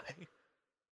anyway.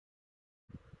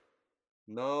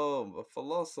 No, a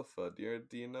philosopher. Do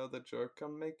you know the joke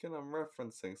I'm making? I'm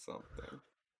referencing something.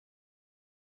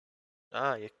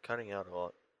 Ah, you're cutting out a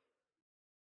lot.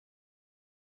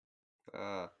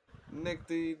 Ah. Nick,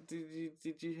 did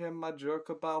you hear my joke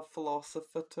about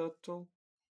Philosopher Turtle?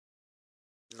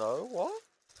 No, what?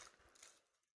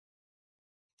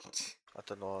 I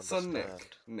don't know. So Understand.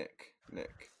 Nick.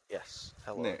 Yes.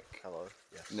 Hello. Nick. Hello.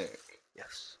 Yes. Nick.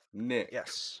 Yes. Nick.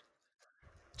 Yes.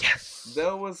 Yes.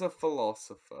 There was a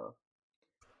philosopher.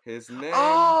 His name.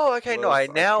 Oh, okay. No, was,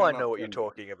 now I cannot know what you're remember.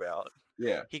 talking about.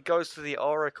 Yeah. He goes to the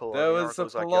Oracle, There and the was a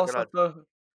Oracle's like, "You're gonna," philosopher.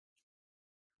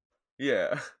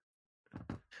 Yeah.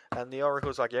 and the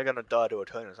Oracle's like, "You're gonna die to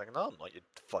eternity." It's like, "No, I'm not. You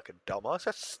fucking dumbass.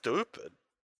 That's stupid."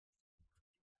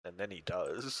 And then he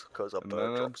does, because a And bird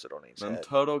then- drops it on his And head.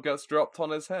 Turtle gets dropped on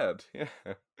his head. Yeah.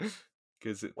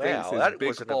 Because it thinks Wow, his that big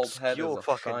was an bald head is obscure a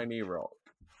fucking- shiny rock.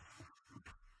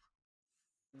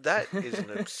 That is an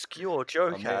obscure I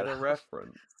joke, made a Adam.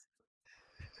 reference.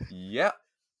 Yep.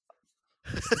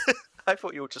 I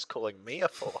thought you were just calling me a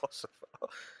philosopher.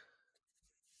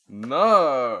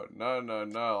 No.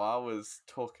 I was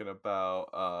talking about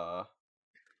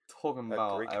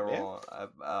Greek myth?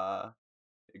 Aaron.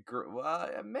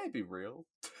 It may be real.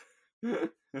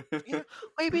 Yeah,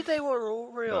 maybe they were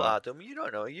all real, No. Adam. You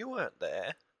don't know. You weren't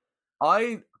there.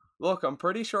 I'm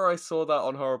pretty sure I saw that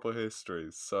on Horrible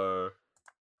Histories. So,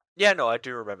 Yeah, no, I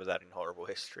do remember that in Horrible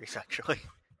Histories, actually.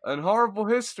 and Horrible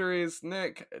Histories,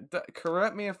 Nick,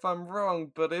 correct me if I'm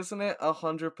wrong, but isn't it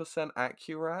 100%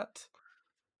 accurate?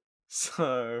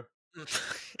 So,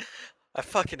 I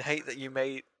fucking hate that you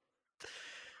made.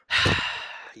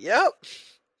 Yep.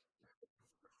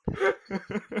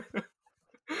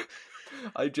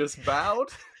 I just bowed.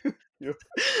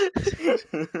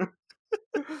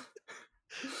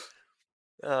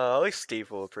 At least Steve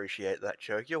will appreciate that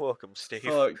joke. You're welcome, Steve.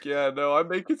 Fuck yeah, no, I'm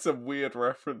making some weird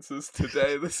references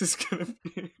today. This is gonna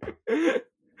be.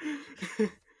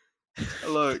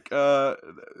 Look,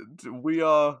 we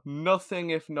are nothing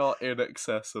if not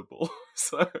inaccessible.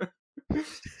 So.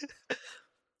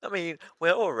 I mean,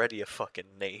 we're already a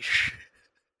fucking niche.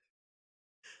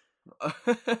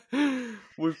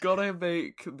 We've got to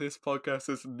make this podcast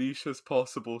as niche as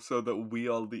possible so that we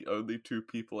are the only two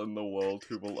people in the world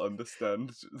who will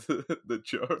understand the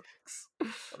jokes. I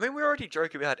mean, we already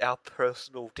joke about our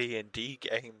personal D&D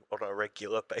game on a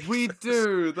regular basis. We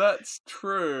do, that's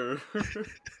true.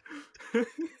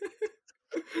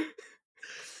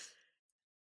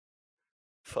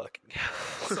 Fucking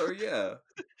hell. So yeah,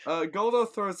 Goldo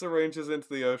throws the Rangers into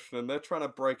the ocean and they're trying to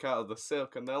break out of the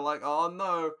silk and they're like, oh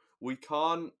no, we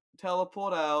can't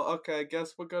teleport out, okay,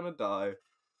 guess we're gonna die.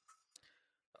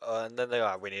 And then they're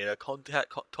like, we need to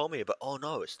contact Tommy, but oh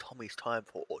no, it's Tommy's time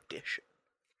for audition.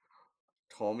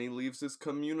 Tommy leaves his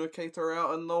communicator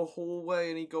out in the hallway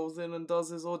and he goes in and does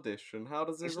his audition. How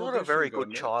does his He's audition not a very go, good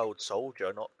Nick? child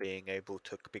soldier, not being able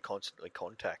to be constantly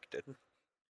contacted.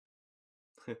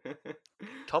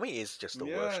 Tommy is just the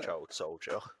worst Yeah. child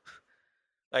soldier.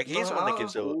 Like, he's the one that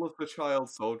gives all of the child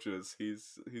soldiers,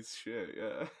 he's shit,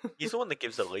 yeah. he's the one that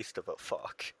gives the least of a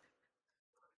fuck.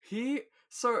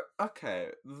 Okay,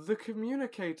 the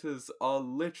communicators are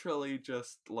literally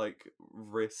just, like,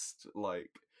 wrist,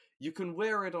 like, you can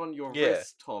wear it on your Yeah.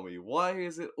 wrist, Tommy. Why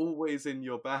is it always in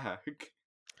your bag?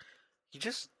 He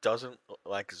just doesn't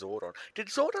like Zordon. Did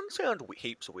Zordon sound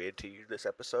heaps weird to you this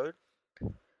episode?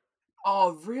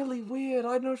 Oh, really weird,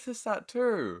 I noticed that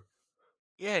too.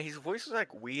 Yeah, his voice is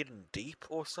like weird and deep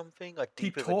or something, like He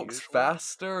deeper than talks usual.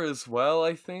 faster as well,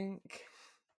 I think.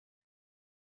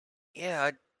 Yeah,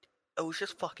 it was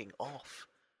just fucking off.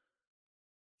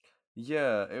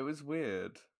 Yeah, it was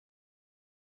weird.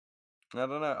 I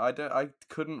don't know. I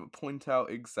couldn't point out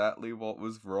exactly what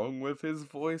was wrong with his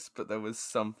voice, but there was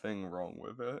something wrong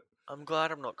with it. I'm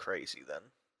glad I'm not crazy then.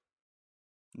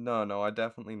 No, I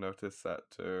definitely noticed that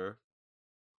too.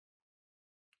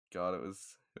 God, it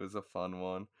was a fun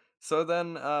one. So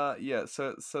then,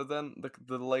 so then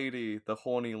the lady, the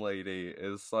horny lady,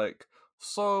 is like,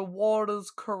 so what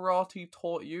has karate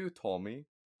taught you, Tommy?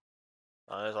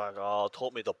 And he's like, oh, it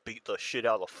taught me to beat the shit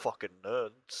out of fucking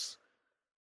nerds.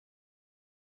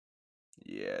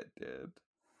 Yeah, it did.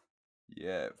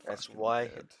 Yeah, it That's fucking why-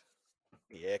 did.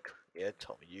 Yeah,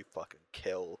 Tommy, you fucking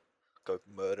kill. Go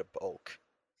murder Bulk.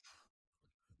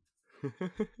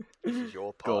 This is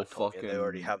your Go part, Tommy, and they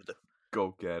already fucking- have the...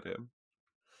 Go get him.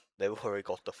 They've already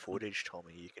got the footage,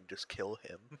 Tommy. You can just kill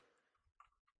him.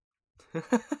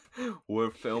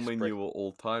 We're filming break- you at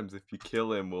all times. If you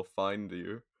kill him, we'll find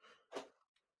you.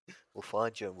 We'll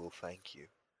find you and we'll thank you.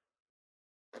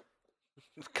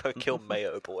 Go kill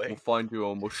Mayo Boy. We'll find you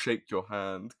and we'll shake your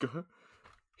hand.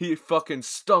 He fucking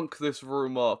stunk this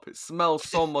room up. It smells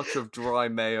so much of dry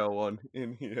mayo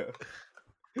in here.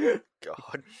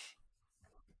 God.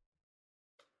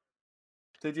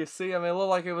 Did you see him? It looked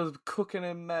like it was cooking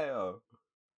in mayo.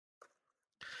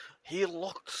 He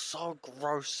looked so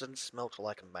gross and smelt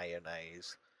like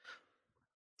mayonnaise.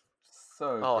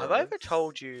 So Oh, have I ever gross.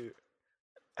 told you?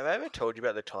 Have I ever told you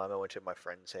about the time I went to my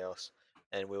friend's house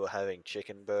and we were having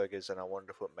chicken burgers and I wanted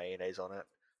to put mayonnaise on it?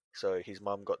 So his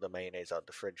mum got the mayonnaise out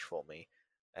the fridge for me,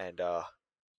 and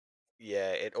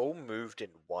yeah, it all moved in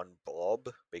one blob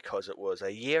because it was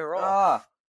a year off.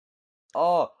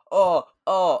 Oh,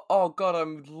 God,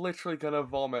 I'm literally gonna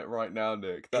vomit right now,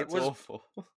 Nick. That's was- awful.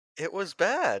 It was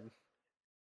bad,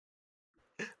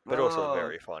 but also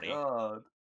very funny. God.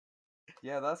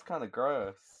 Yeah, that's kind of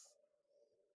gross.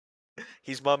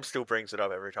 His mum still brings it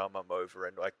up every time I'm over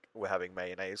and like we're having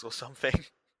mayonnaise or something.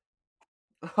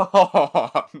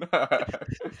 Oh, no.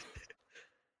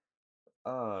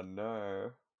 Oh,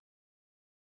 no.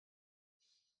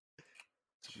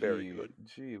 It's very good.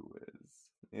 Gee whiz.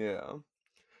 Yeah.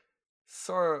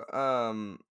 So,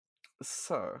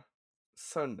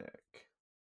 Nick.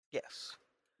 Yes.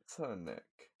 So, Nick.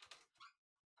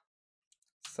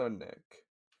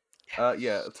 Yes.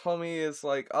 Yeah, Tommy is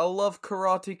like, I love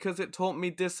karate because it taught me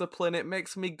discipline. It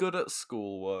makes me good at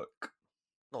schoolwork.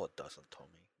 No, it doesn't, Tommy.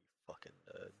 You fucking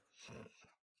nerd.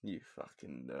 You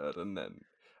fucking nerd.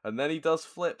 And then he does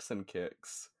flips and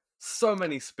kicks. So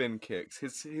many spin kicks.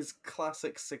 His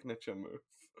classic signature move.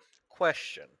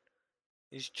 Question: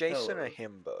 is Jason a Hello.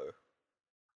 himbo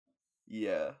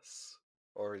Yes.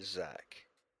 or is Zach?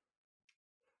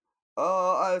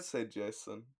 I'd say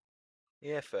Jason.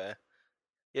 Yeah, fair.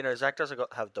 You know, Zach doesn't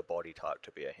have the body type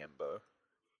to be a himbo.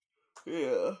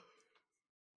 Yeah.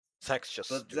 Zach's just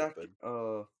But stupid.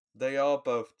 Zach, they are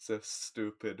both just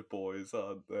stupid boys,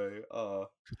 aren't they? Oh.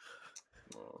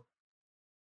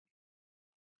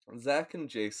 Zach and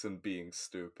Jason being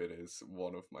stupid is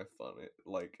one of my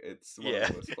it's one Yeah. of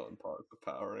the most fun parts of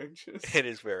Power Rangers. It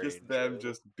is very Just them enjoyable.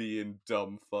 just being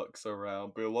dumb fucks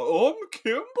around, being like, "Oh, I'm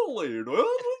Kimberly." Blah,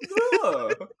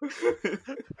 blah,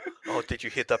 blah." Oh, did you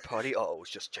hit that party? Oh, it was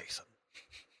just Jason.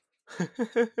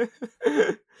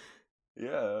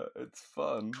 Yeah, it's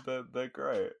fun. They're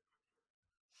great.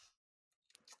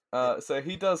 So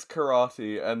he does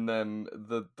karate, and then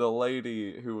the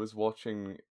lady who was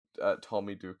watching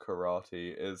Tommy do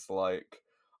karate is like,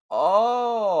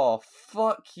 "Oh,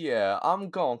 fuck yeah, I'm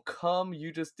gonna come.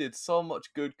 You just did so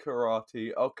much good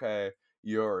karate. Okay,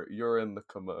 you're in the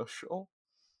commercial."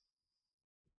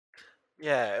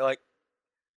 Yeah, like,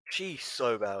 she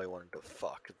so badly wanted to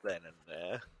fuck then and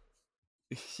there.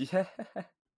 Yeah.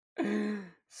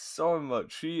 So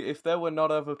much. If there were not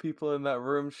other people in that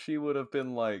room, she would have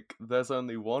been like, "There's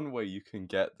only one way you can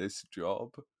get this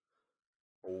job.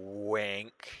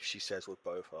 Wink, she says with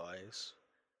both eyes.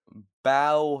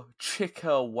 Bow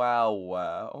chicka wow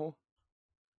wow."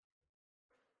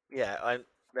 Yeah, and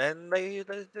then they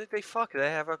fuck. They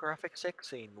have a graphic sex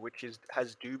scene, which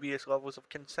has dubious levels of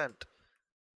consent.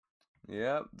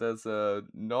 Yeah, there's a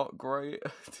not great,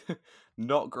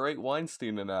 not great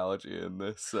Weinstein analogy in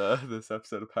this this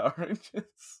episode of Power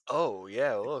Rangers. Oh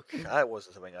yeah, look, that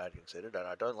wasn't something I'd considered, and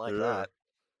I don't like Yeah. that.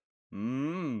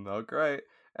 Not great.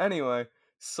 Anyway,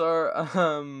 so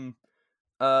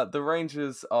the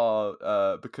Rangers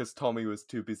are because Tommy was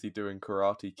too busy doing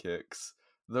karate kicks.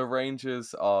 The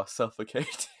Rangers are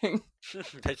suffocating.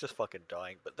 They're just fucking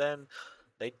dying, but then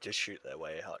they just shoot their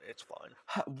way out. It's fine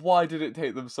Why did it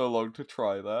take them so long to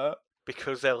try that?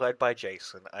 because they're led by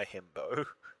Jason, a himbo.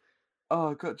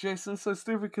 Oh god, Jason's so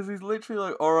stupid because he's literally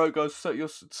like, "All right, guys, set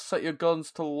your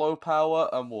guns to low power,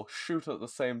 and we'll shoot at the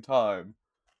same time.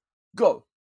 Go!"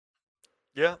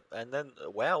 Yeah, and then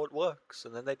wow, it works,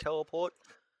 and then they teleport,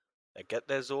 they get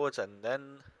their Zords, and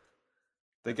then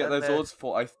They And get then their they're- Zords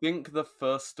for I think the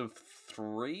first of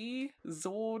 3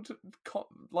 Zord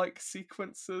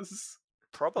sequences.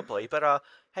 probably. But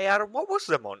hey Adam, what was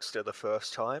the monster the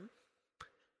first time?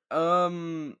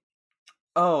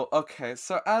 Oh, okay.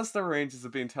 So as the Rangers are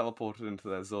being teleported into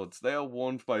their Zords, they are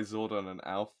warned by Zordon and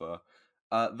Alpha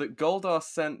that Goldar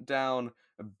sent down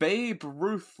Babe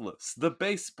Ruthless, the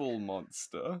baseball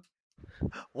monster.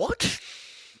 What?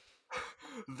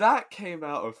 That came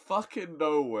out of fucking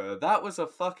nowhere. That was a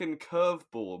fucking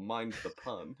curveball, mind the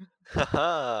pun.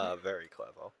 Haha, very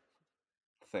clever.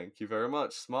 Thank you very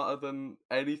much. Smarter than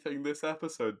anything this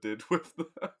episode did with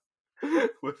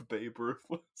with Babe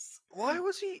Ruthless. Why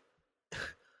was he?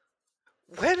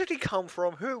 Where did he come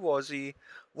from? Who was he?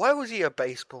 Why was he a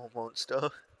baseball monster?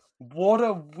 What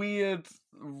a weird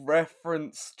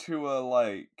reference to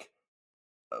a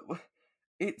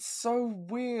it's so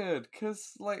weird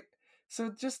because so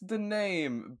just the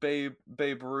name Babe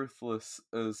Ruthless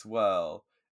as well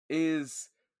is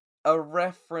a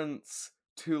reference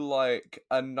to like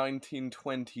a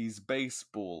 1920s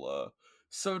baseballer.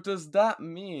 So does that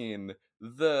mean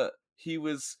that he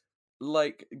was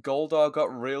like Goldar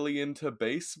got really into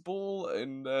baseball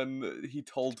and then he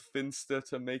told Finster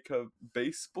to make a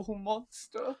baseball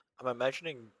monster? I'm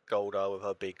imagining Goldar with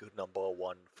her big number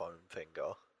 1 foam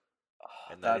finger,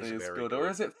 and that That is is very good.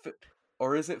 good.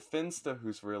 Or is it Finster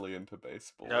who's really into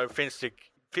baseball? No, Finster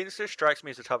strikes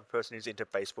me as the type of person who's into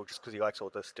baseball just because he likes all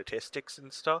the statistics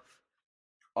and stuff.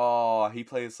 Oh, he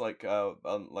plays like he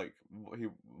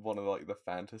one of like the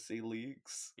fantasy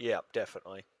leagues. Yeah,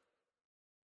 definitely.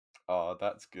 Oh,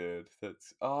 that's good.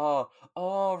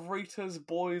 Rita's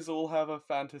boys all have a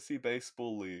fantasy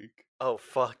baseball league. Oh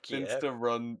fuck yeah!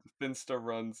 Finster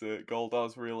runs it.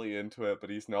 Goldar's really into it, but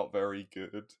he's not very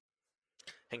good.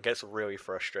 And gets really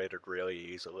frustrated really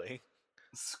easily.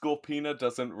 Scorpina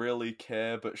doesn't really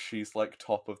care, but she's like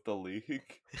top of the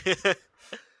league.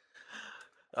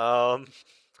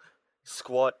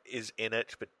 Squat is in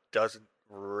it, but doesn't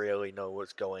really know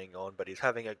what's going on, but he's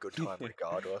having a good time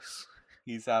regardless.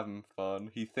 He's having fun.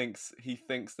 He thinks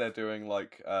they're doing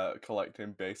like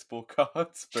collecting baseball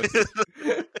cards, but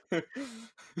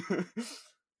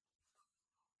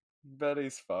but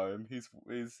he's fine. He's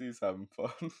having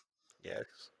fun. Yes.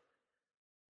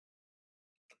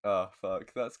 Oh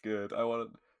fuck, that's good.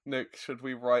 Nick, should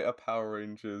we write a Power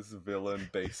Rangers villain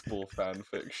baseball fan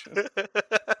fiction?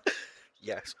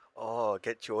 Yes. Oh,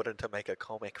 get Jordan to make a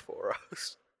comic for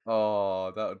us.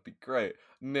 Oh, that would be great.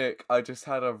 Nick, I just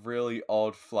had a really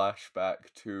odd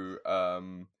flashback to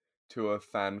a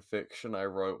fan fiction I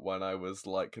wrote when I was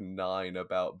like 9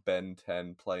 about Ben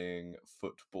 10 playing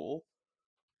football.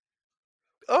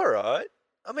 Alright.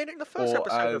 I mean, in the first Or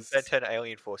episode of as- Ben 10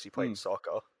 Alien Force, he played Hmm.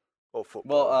 soccer. Or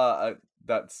football. Well,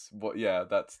 that's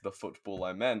the football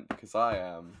I meant because I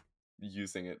am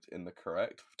using it in the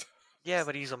correct. Yeah,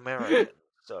 but he's American,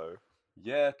 so...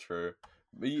 Yeah, true.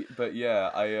 But yeah,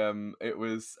 it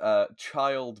was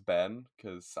Child Ben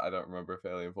because I don't remember if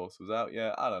Alien Force was out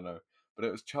yet. I don't know, but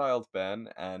it was Child Ben,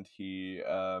 and he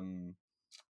all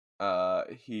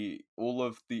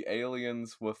of the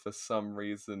aliens were for some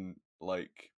reason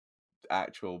like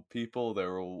actual people. They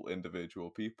were all individual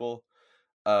people,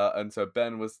 and so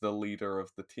Ben was the leader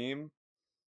of the team.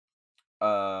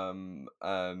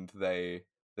 And they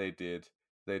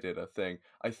did a thing.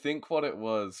 I think what it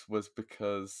was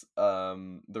because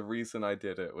the reason I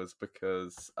did it was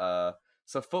because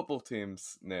so football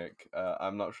teams, Nick,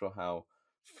 I'm not sure how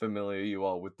familiar you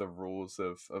are with the rules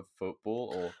of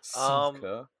football or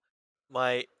soccer.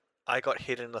 I got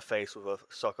hit in the face with a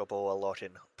soccer ball a lot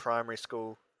in primary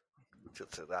school.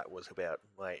 So that was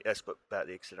that's about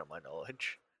the extent of my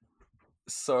knowledge.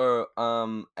 So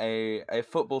a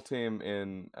football team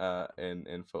in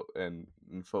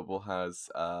football has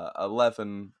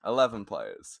 11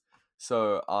 players.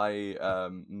 So I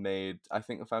I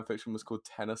think the fanfiction was called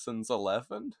Tennyson's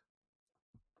 11.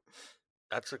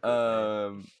 That's a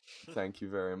good name. Thank you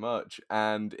very much.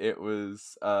 And it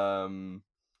was Ben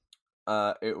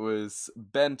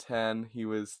 10. He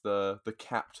was the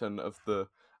captain of the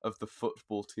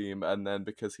football team, and then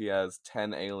because he has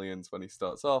 10 aliens when he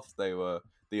starts off, they were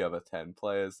the other 10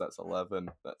 players. That's 11.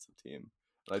 That's a team.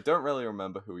 And I don't really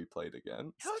remember who he played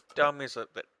against. How dumb is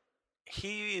it that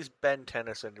he is Ben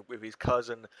Tennyson with his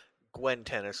cousin Gwen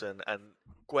Tennyson and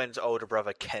Gwen's older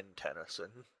brother Ken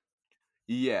Tennyson,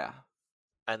 Yeah.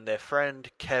 and their friend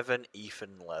Kevin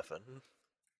Ethan Levin.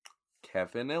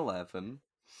 Kevin 11.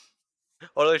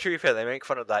 Although to be fair, they make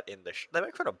fun of that in they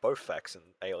make fun of both facts in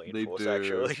Alien They Force do.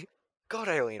 actually. God,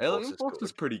 Alien Force is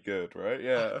is good. pretty good, right?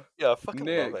 Yeah. Yeah, I fucking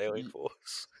Nick, love Alien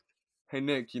Force. Hey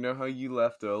Nick, you know how you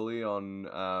left early on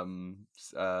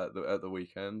at the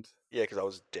weekend? Yeah, because I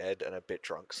was dead and a bit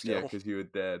drunk still. Yeah, because you were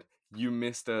dead. You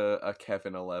missed a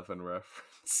Kevin 11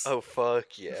 reference. Oh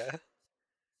fuck yeah.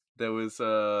 There was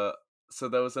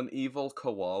an evil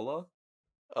koala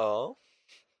Oh.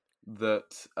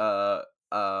 that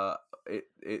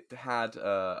it had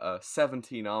a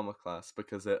 17 armor class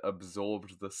because it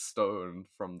absorbed the stone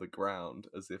from the ground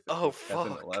as if it Oh, was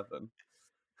Kevin fuck. 11.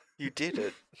 You did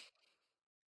it.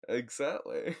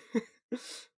 Exactly.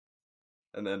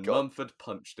 And then God. Mumford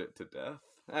punched it to death.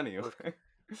 Anyway.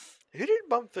 Who did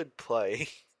Mumford play?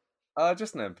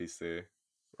 Just an NPC.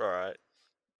 Right.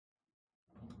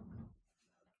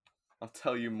 I'll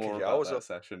tell you more Yeah, I about was that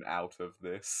session out of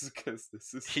this, because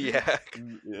this is... Yeah.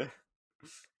 Yeah.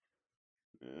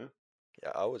 Yeah.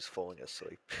 Yeah, I was falling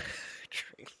asleep.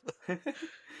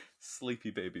 Sleepy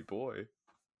baby boy.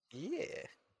 Yeah.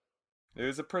 It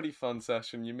was a pretty fun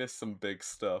session. You missed some big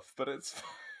stuff, but it's fine.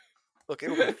 Look,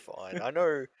 it'll be fine. I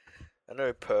know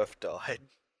Perf died.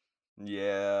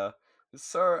 Yeah.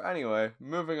 So anyway,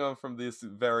 moving on from these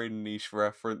very niche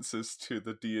references to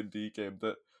the D&D game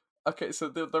that... Okay, so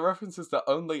the references that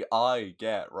only I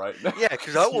get right now. Yeah,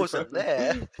 because I 'cause you wasn't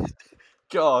there.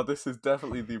 God, this is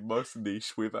definitely the most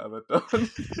niche we've ever done.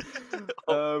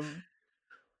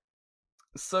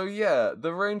 So yeah,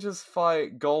 the Rangers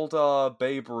fight Goldar,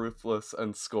 Babe Ruthless,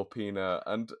 and Scorpina.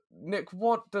 And Nick,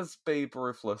 what does Babe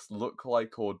Ruthless look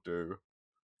like or do?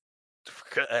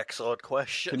 Excellent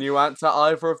question. Can you answer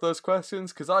either of those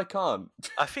questions? Because I can't.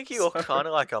 I think he looked kind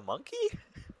of like a monkey.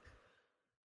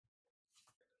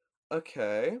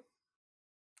 Okay.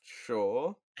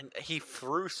 Sure. And he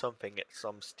threw something at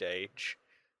some stage,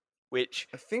 which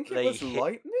I think it they was hit.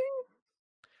 lightning?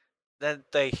 Then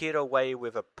they hit away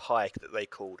with a pike that they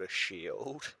called a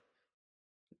shield.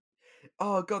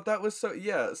 Oh god, that was so...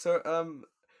 Yeah, so,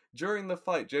 during the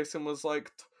fight, Jason was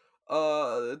like,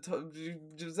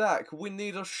 Zach, we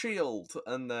need a shield.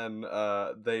 And then,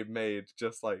 they made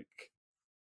just, like,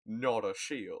 not a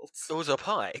shield. It was a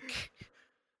pike.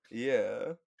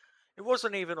 Yeah. It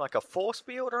wasn't even like a force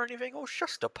field or anything, it was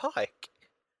just a pike.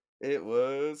 It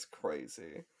was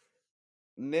crazy.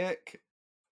 Nick,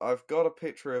 I've got a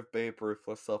picture of Babe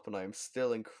Ruthless up and I'm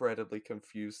still incredibly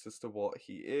confused as to what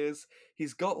he is.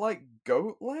 He's got, like,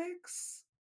 goat legs?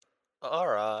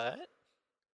 Alright.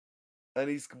 And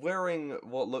he's wearing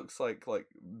what looks like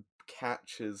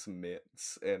catcher's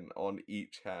mitts on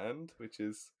each hand, which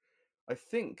is, I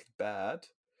think, bad.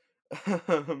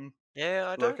 Yeah,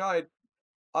 I Look, don't.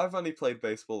 I've only played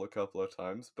baseball a couple of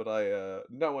times, but I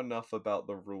know enough about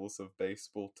the rules of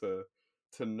baseball to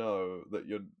know that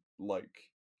you're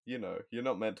like, you're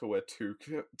not meant to wear two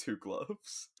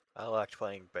gloves. I liked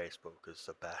playing baseball because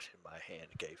the bat in my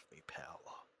hand gave me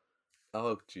power.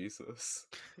 Oh Jesus.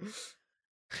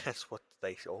 That's what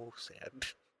they all said.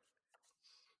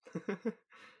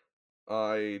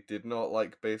 I did not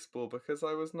like baseball because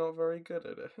I was not very good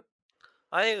at it.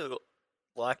 I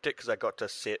liked it because I got to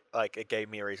sit, like, it gave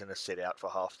me a reason to sit out for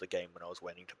half the game when I was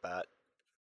waiting to bat.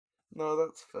 No,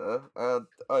 that's fair.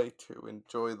 I too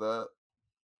enjoy that.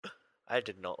 I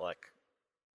did not like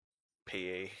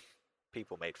PE.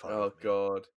 People made fun Oh of me.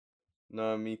 god.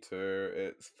 No, me too.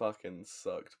 It's fucking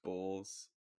sucked balls.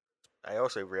 I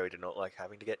also really did not like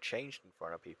having to get changed in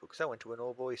front of people because I went to an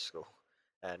all-boys school,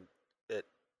 and it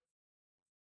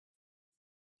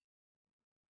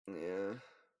Yeah.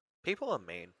 people are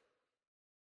mean,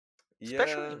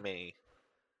 especially Yeah. me,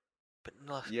 but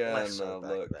Yeah, less so no,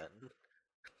 back look. then.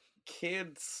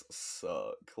 Kids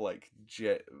suck. Like,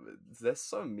 they're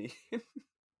so mean.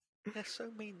 They're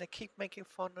so mean. They keep making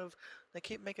fun of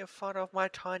my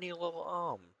tiny little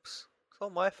arms. It's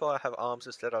not my fault I have arms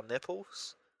instead of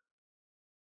nipples.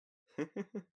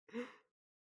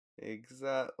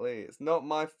 Exactly. It's not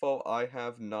my fault I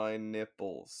have 9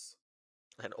 nipples.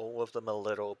 And all of them are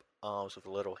little arms with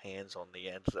little hands on the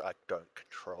ends that I don't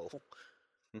control.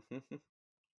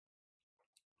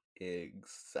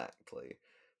 Exactly.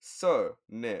 So,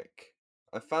 Nick,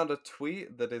 I found a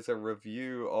tweet that is a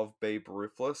review of Babe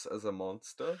Ruthless as a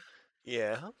monster.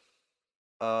 Yeah.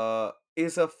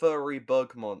 Is a furry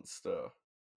bug monster.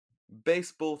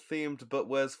 Baseball themed but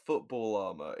wears football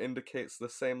armor. Indicates the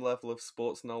same level of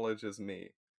sports knowledge as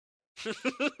me.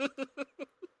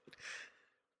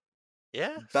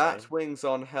 Yeah. Bat Same. wings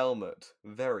on helmet.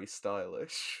 Very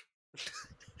stylish.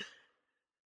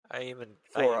 I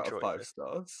 4 out of enjoy 5 that.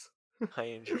 stars. I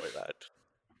enjoy that.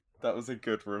 That was a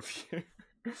good review.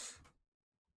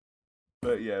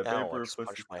 But yeah, Now Babe I just Ruthless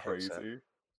punched is my headset. crazy.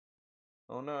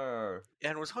 Oh no.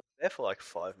 And was only there for like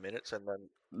 5 minutes, and then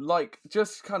Like,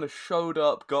 just kind of showed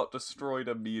up, got destroyed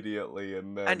immediately,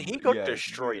 and then... he got yeah,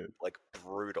 destroyed weird. like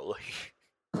brutally.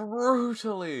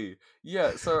 Brutally!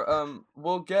 Yeah, so,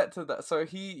 we'll get to that. So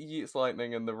he yeets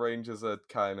lightning, and the Rangers are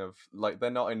kind of, like, they're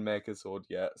not in Megazord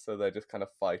yet, so they're just kind of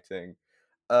fighting.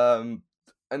 And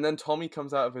then Tommy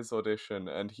comes out of his audition,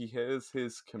 and he hears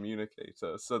his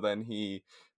communicator, so then he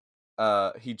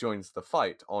joins the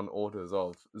fight on orders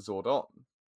of Zordon.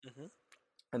 Mm-hmm.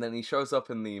 And then he shows up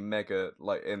in the Mega,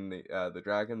 like, in the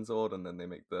Dragon Zord, and then they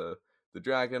make the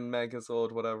Dragon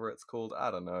Megazord, whatever it's called,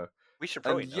 I don't know. We should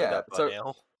probably And know yeah, that by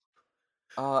now.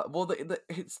 well,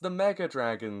 it's the Mega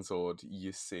Dragon Zord,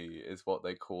 you see, is what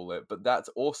they call it, but that's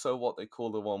also what they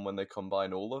call the one when they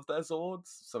combine all of their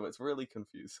Zords, so it's really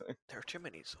confusing. There are too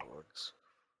many Zords.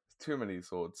 Too many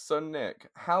Zords. So, Nick,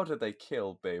 how did they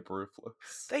kill Babe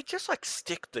Ruthless? They just like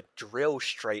stick the drill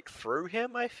straight through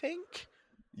him, I think.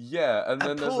 Yeah, and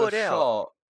then there's pull a it out.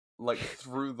 shot, like,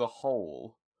 through the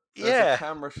hole. There's Yeah. a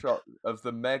camera shot of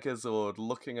the Megazord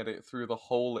looking at it through the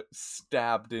hole it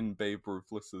stabbed in Babe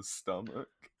Ruthless's stomach.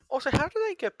 Also, how do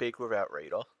they get big without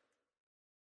Rita?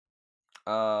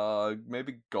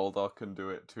 Maybe Goldar can do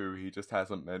it too. He just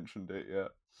hasn't mentioned it yet.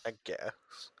 I guess.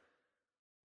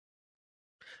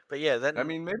 But yeah, then I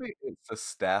mean, maybe it's the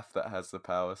staff that has the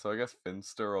power. So I guess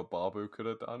Finster or Babu could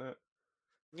have done it.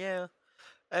 yeah.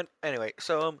 And anyway,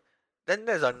 so then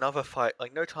there's another fight.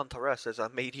 Like no time to rest. There's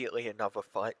immediately another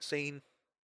fight scene.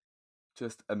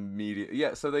 Just immediate.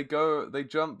 Yeah. So they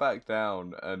jump back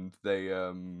down, and they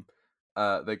go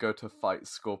to fight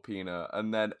Scorpina,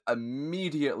 and then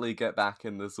immediately get back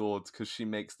in the Zords because she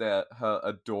makes her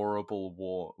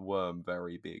adorable worm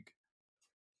very big.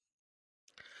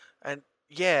 And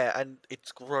yeah, and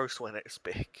it's gross when it's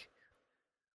big.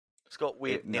 It's got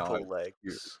weird nipple Cute legs.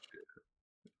 as shit.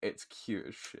 It's cute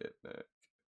as shit, Nick.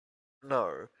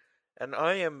 No. And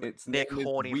I am Its Nick name is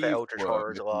Horny for Weave Eldritch Worm,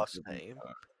 Horror's if you last didn't name.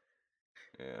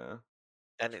 know. Yeah.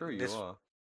 And True, this you are.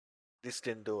 this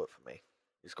didn't do it for me.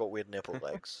 It's got weird nipple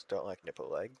legs. Don't like nipple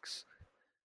legs.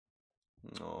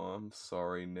 Oh, I'm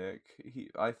sorry, Nick.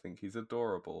 I think he's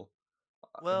adorable.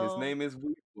 His Well, name is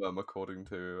Weaveworm, according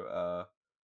to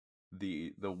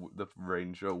the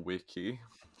Ranger wiki.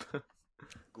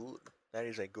 good. That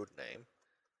is a good name.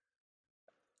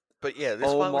 But yeah, this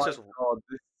Oh one was my just god,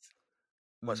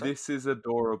 What's that? this is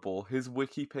adorable. His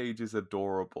wiki page is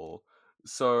adorable.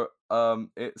 So,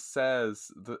 it says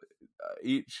that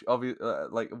each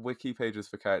like wiki pages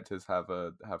for characters have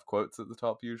quotes at the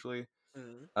top usually.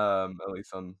 Mm. At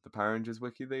least on the Power Rangers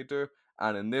wiki they do.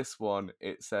 And in this one,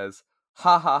 it says,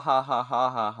 "Ha ha ha ha ha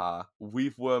ha ha.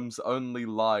 Weaveworm's only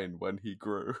line when he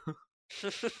grew."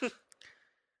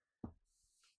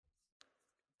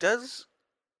 Does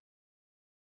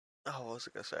what was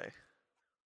I gonna say?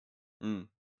 Mm.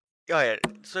 Oh yeah,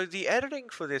 so the editing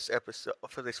for this episode,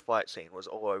 for this fight scene, was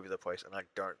all over the place, and I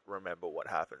don't remember what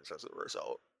happens as a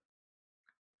result.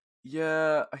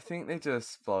 Yeah, I think they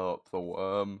just blow up the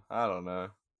worm. I don't know.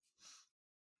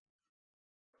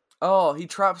 Oh, he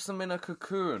traps them in a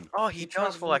cocoon. Oh, he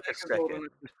does for like a Megazord in second.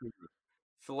 cocoon.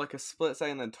 For like a split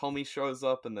second, then Tommy shows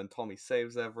up, and then Tommy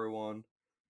saves everyone.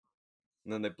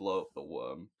 And then they blow up the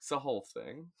worm. It's a whole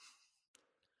thing.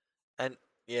 And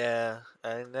yeah,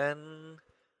 and then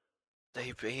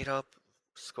they beat up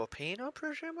Scorpina,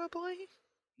 presumably.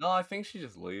 No, I think she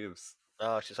just leaves.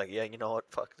 Oh, she's like, yeah, you know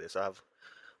what? Fuck this.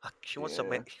 She wants to.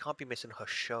 Yeah. She can't be missing her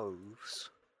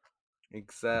shows.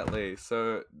 Exactly.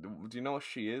 So, do you know what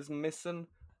she is missing?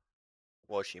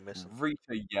 What's she missing?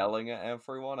 Rita yelling at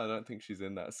everyone. I don't think she's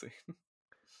in that scene.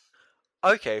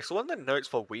 Okay, so one of the notes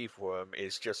for Weaveworm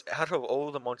is just out of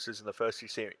all the monsters in the first two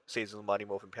seasons of Mighty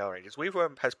Morphin Power Rangers,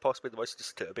 Weaveworm has possibly the most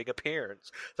disturbing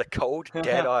appearance. The cold,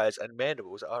 dead eyes and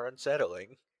mandibles are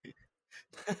unsettling.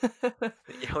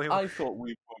 I thought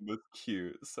Weaveworm was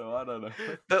cute, so I don't know.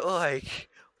 But like,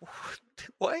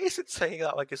 why is it saying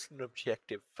that like it's an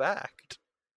objective fact?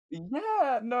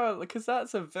 Yeah, no, because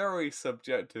that's a very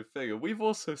subjective figure. We've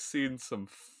also seen some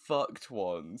fucked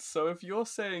ones. So if you're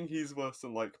saying he's worse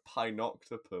than like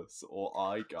Pinoctopus or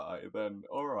Eye Guy, then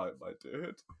alright, my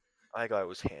dude. Eye Guy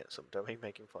was handsome. Don't be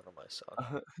making fun of my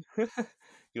son.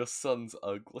 Your son's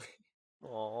ugly.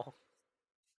 Aww.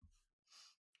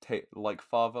 Like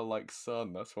father, like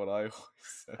son. That's what I always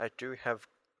say. I do have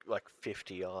like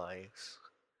 50 eyes.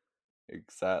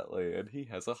 Exactly, and he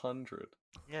has 100.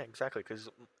 Yeah, exactly, because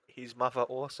his mother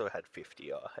also had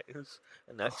 50 eyes,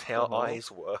 and that's how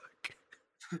eyes work.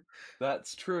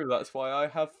 That's true, that's why I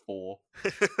have 4.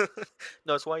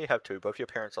 No, it's why you have 2. Both your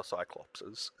parents are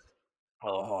Cyclopses.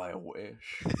 Oh, I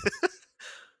wish.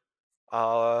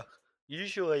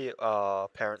 Usually,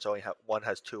 parents only have one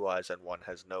has 2 eyes and one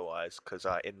has no eyes, because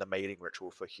in the mating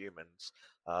ritual for humans,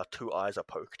 2 eyes are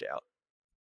poked out.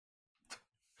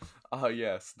 Ah,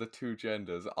 yes, the 2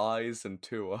 genders, eyes and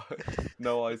 2 eyes.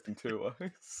 No eyes and 2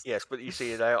 eyes. Yes, but you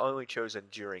see, they are only chosen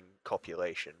during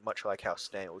copulation, much like how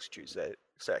snails choose their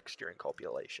sex during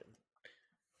copulation.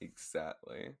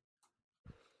 Exactly.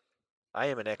 I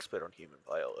am an expert on human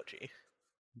biology.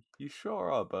 You sure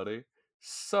are, buddy.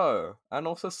 So, and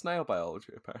also snail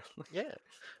biology, apparently. Yeah.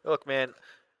 Look, man,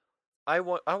 I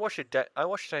watched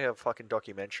a fucking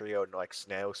documentary on like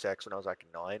snail sex when I was like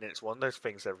 9, and it's one of those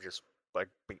things that have just like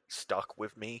been stuck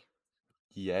with me.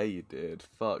 Yeah, you did.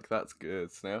 Fuck, that's good.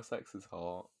 Snail sex is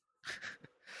hot.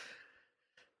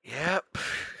 Yep.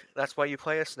 That's why you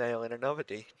play a snail in another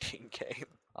dating game.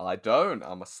 I don't.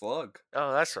 I'm a slug.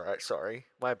 Oh, that's alright. Sorry,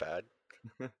 my bad.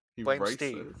 You Blame racist.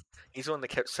 Steve. He's the one that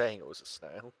kept saying it was a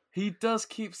snail. He does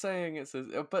keep saying it's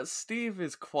a... But Steve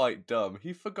is quite dumb.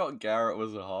 He forgot Garrett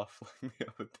was a halfling the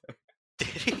other day. Did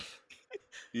he?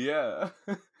 Yeah.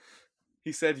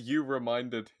 He said you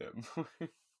reminded him.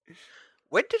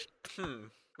 When did?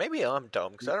 Maybe I'm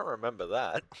dumb because I don't remember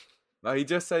that. No, he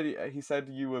just said he said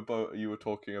you were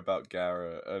talking about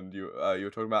Garrett and you were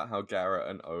talking about how Garrett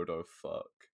and Odo fuck.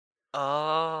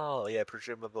 Oh, yeah,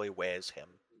 presumably wears him.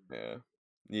 Yeah.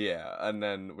 Yeah, and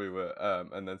then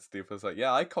and then Steve was like,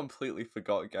 "Yeah, I completely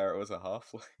forgot Garrett was a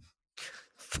halfling."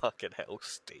 Fucking hell,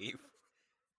 Steve.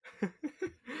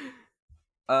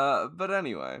 But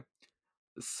anyway,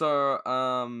 so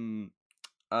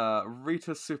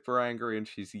Rita's super angry and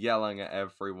she's yelling at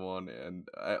everyone and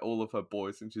at all of her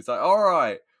boys, and she's like, "All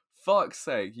right, fuck's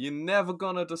sake, you're never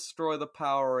gonna destroy the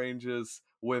Power Rangers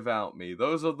without me.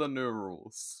 Those are the new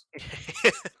rules."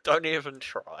 Don't even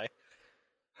try.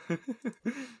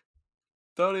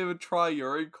 Don't even try,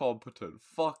 you're incompetent.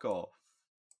 Fuck off.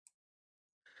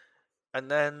 And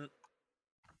then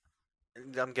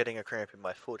I'm getting a cramp in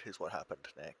my foot is what happened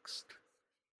next.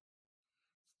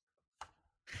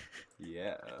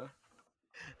 Yeah.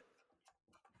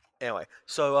 Anyway,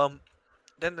 so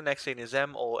then the next scene is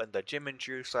them all in the gym and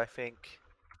juice, I think.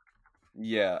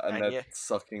 Yeah, and And they're yeah.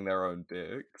 sucking their own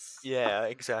dicks. Yeah,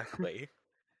 exactly.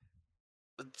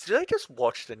 Do they just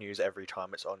watch the news every time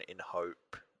it's on in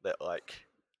hope that like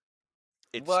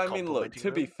it's Well, I mean, look, complimenting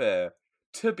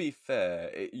to be fair,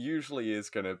 it usually is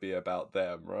gonna be about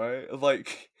them, right?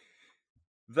 Like,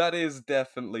 that is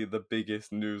definitely the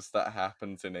biggest news that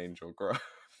happens in Angel Grove.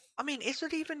 I mean, is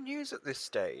it even news at this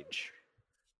stage?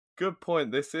 Good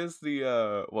point. This is the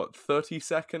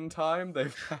 32nd time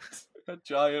they've had a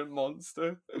giant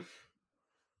monster.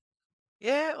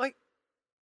 Yeah, like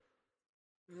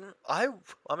I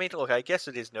mean, look, I guess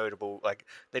it is notable. Like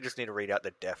they just need to read out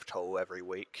the death toll every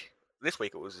week. This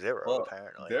week it was 0, Well,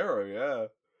 apparently. Zero, yeah.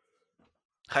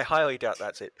 I highly doubt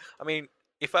that's it. I mean,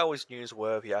 if I was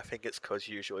newsworthy, I think it's because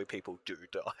usually people do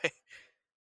die.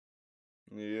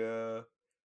 Yeah.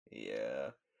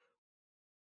 Yeah.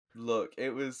 Look,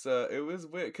 it was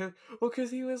weird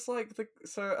cause he was like the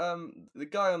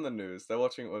guy on the news, they're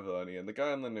watching it with Ernie, and the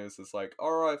guy on the news is like,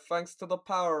 "Alright, thanks to the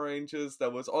Power Rangers, there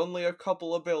was only a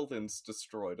couple of buildings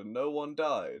destroyed and no one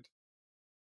died.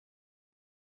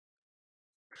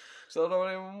 So don't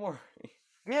even worry."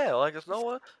 Yeah, like it's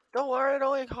don't worry, it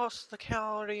only costs the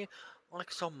county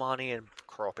like some money and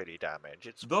property damage.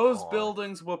 It's Those fine.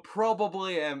 buildings were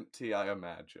probably empty, I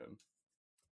imagine.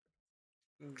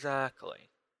 Exactly.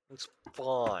 It's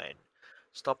fine.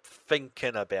 Stop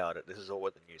thinking about it. This is all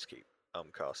what the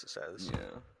newscaster says.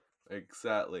 Yeah.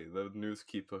 Exactly. The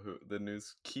newskeeper?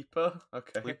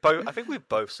 Okay. I think we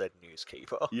both said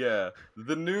newskeeper. Yeah.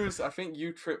 The news, I think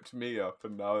you tripped me up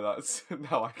and now I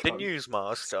The can't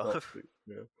newsmaster. stop it,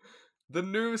 yeah. The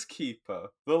newskeeper,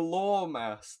 the law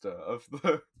master of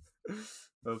the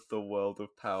world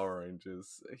of Power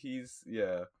Rangers. He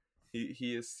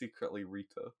is secretly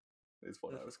Rita, is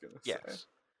what I was gonna say. Yes.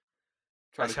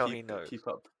 Trying That's to how he knows. keep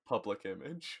up public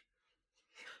image.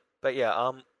 But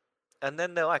yeah, and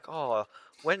then they're like, "Oh,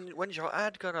 when's your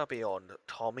ad gonna be on,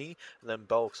 Tommy?" And then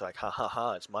Bulk's like, "Ha ha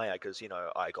ha, it's my ad because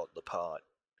I got the part."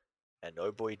 And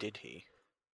oh boy did he.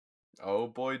 Oh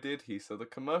boy did he, so the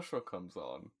commercial comes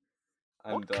on.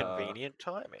 And What convenient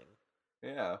timing.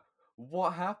 yeah.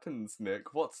 What happens,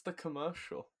 Nick? What's the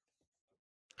commercial?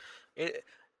 It's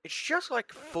just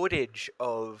like footage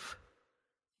of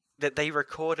that they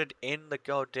recorded in the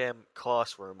goddamn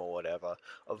classroom or whatever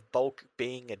of Bulk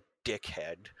being a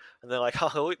dickhead, and they're like,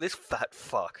 "Oh, look, this fat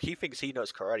fuck. He thinks he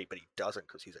knows karate, but he doesn't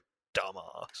because he's a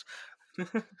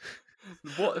dumbass."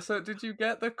 What? So did you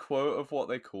get the quote of what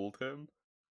they called him?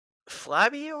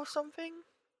 Flabby or something?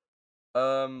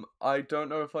 I don't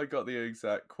know if I got the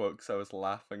exact quote because I was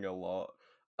laughing a lot.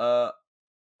 I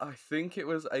think it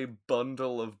was a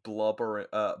bundle of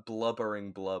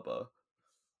blubbering blubber.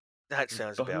 That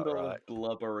sounds about Bundle right. of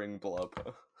blubbering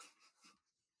blubber.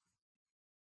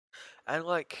 And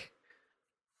like,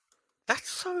 that's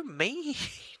so mean.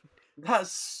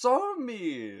 That's so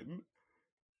mean.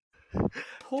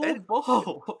 Poor And-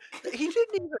 Bulk. He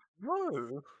didn't even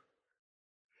know.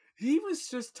 He was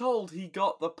just told he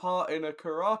got the part in a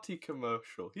karate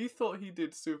commercial. He thought he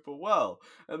did super well.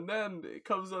 And then it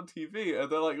comes on TV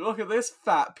and they're like, "Look at this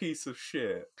fat piece of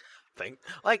shit."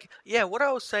 Like, yeah, what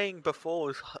I was saying before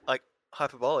was like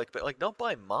hyperbolic, but like not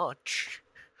by much.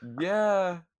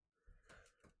 Yeah.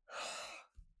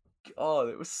 God,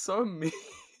 it was so mean.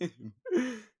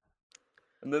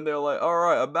 And then they were like,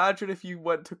 "Alright, imagine if you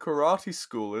went to karate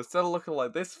school. Instead of looking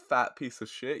like this fat piece of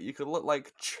shit, you could look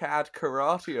like Chad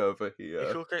Karate over You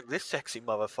here." look like this sexy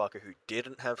motherfucker who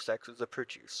didn't have sex with the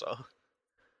producer.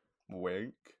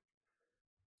 Wink.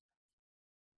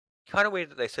 Kind of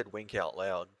weird that they said wink out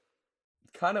loud.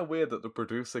 Kind of weird that the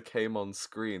producer came on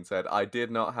screen said, "I did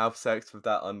not have sex with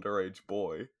that underage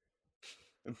boy."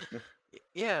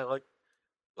 Yeah, like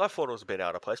I thought it was a bit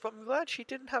out of place, but I'm glad she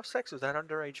didn't have sex with that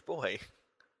underage boy.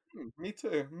 Me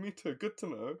too. Me too. Good to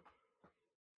know.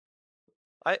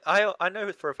 I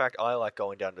know for a fact I like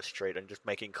going down the street and just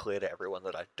making clear to everyone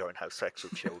that I don't have sex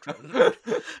with children.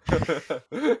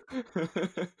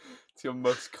 It's your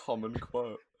most common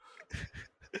quote.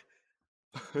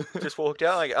 Just walked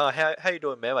out like, oh, how you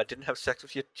doing, ma'am? I didn't have sex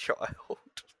with your child.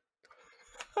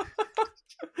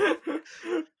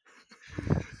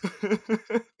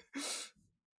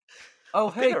 Oh,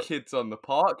 I've hey, been a- kids on the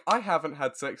park. I haven't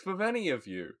had sex with any of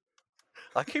you.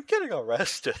 I keep getting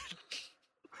arrested.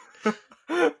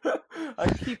 I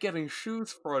keep getting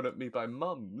shoes thrown at me by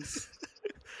mums.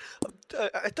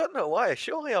 I don't know why.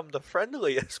 Surely I'm the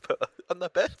friendliest, but I'm the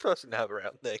best person to have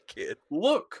around there, kid.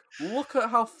 Look at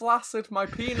how flaccid my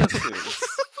penis is.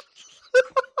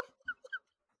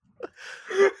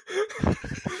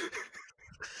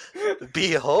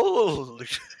 Behold!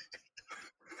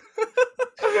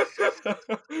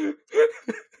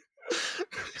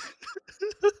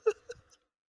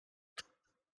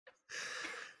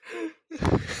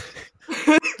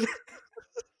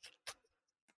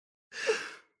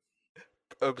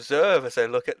 Observe as I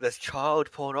look at this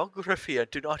child pornography and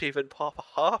do not even pop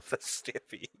half a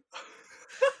stiffy.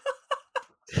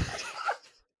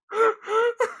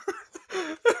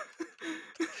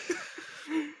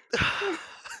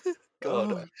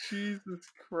 God. Oh, Jesus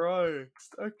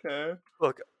Christ. Okay.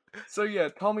 Look, So yeah,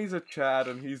 Tommy's a Chad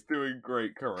and he's doing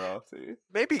great karate.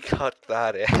 maybe cut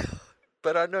that out,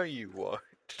 but I know you won't.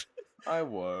 I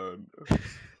won't.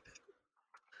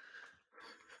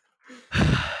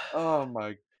 Oh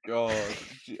my god.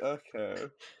 Okay.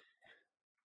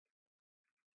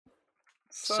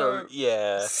 So,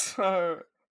 yeah. So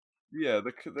yeah,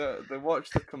 they watch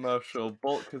the commercial.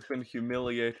 Bulk has been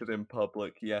humiliated in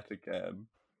public yet again.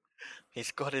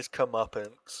 He's got his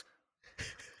comeuppance.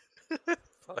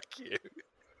 Fuck you.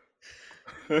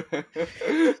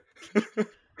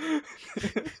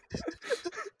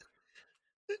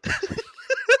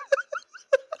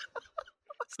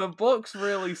 So Bulk's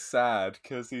really sad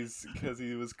because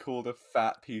he was called a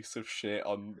fat piece of shit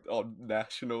on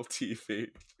national TV.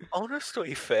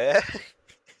 Honestly, fair.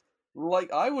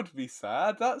 Like, I would be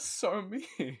sad. That's so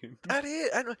mean. That is,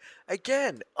 and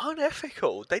again,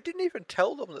 unethical. They didn't even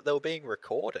tell them that they were being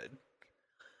recorded.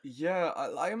 Yeah,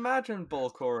 I imagine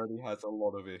Bulk already has a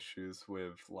lot of issues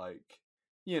with, like,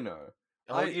 you know.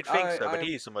 Well, you'd think so, but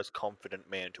he's the most confident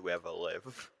man to ever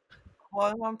live.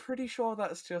 Well, I'm pretty sure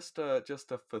that's just a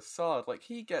facade. Like,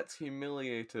 he gets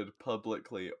humiliated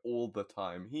publicly all the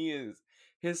time.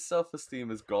 His self-esteem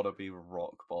has got to be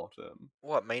rock bottom.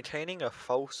 What, maintaining a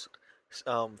false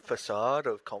facade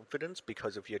of confidence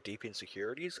because of your deep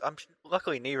insecurities?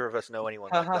 Luckily neither of us know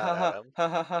anyone like that,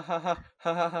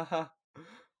 Adam.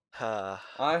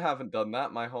 I haven't done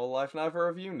that my whole life, neither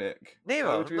have you, Nick. Neither.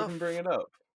 Why would you even bring it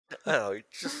up? Oh,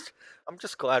 I'm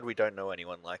just glad we don't know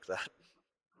anyone like that.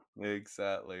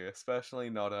 Exactly, especially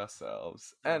not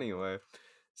ourselves. Anyway,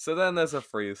 so then there's a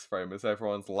freeze frame as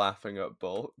everyone's laughing at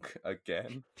Bulk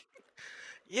again.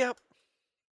 Yep.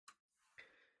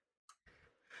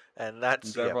 And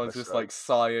that's And everyone's just like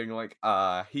sighing, like,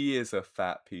 he is a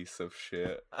fat piece of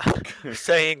shit.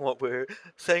 saying what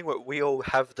we all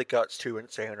have the guts to and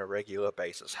say on a regular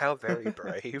basis. How very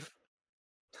brave.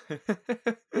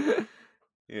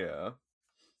 Yeah.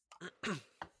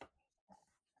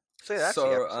 So that's the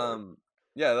episode.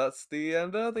 Yeah, that's the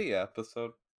end of the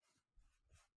episode.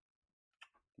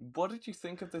 What did you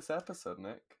think of this episode,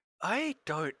 Nick? I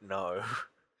don't know.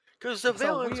 Because the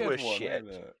villains were shit.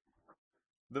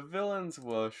 The villains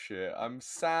were shit. I'm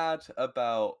sad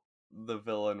about the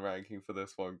villain ranking for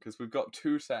this one, because we've got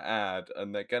 2 to add,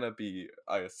 and they're gonna be,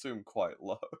 I assume, quite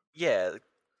low. Yeah,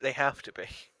 they have to be.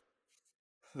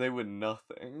 They were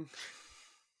nothing.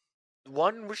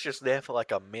 One was just there for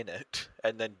like a minute,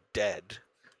 and then dead.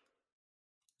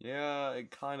 Yeah, it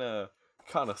kinda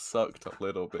sucked a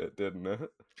little bit, didn't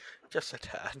it? Just a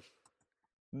tad.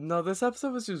 No, this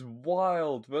episode was just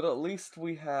wild, but at least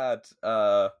we had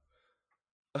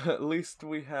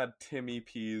Timmy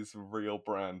P's real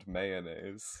brand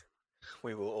mayonnaise.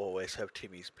 We will always have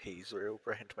Timmy's P's real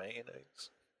brand mayonnaise.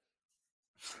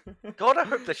 God, I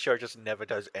hope this show just never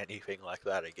does anything like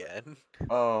that again.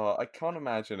 Oh, I can't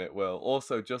imagine it will.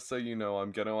 Also, just so you know,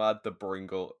 I'm gonna add the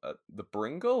Bringle. The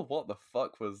Bringle? What the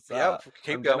fuck was that? Yep,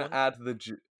 keep going. I'm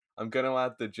gonna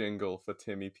add the jingle for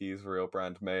Timmy P's real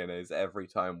brand mayonnaise every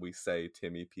time we say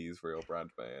Timmy P's real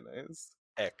brand mayonnaise.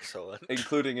 Excellent.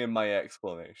 Including in my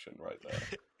explanation right there.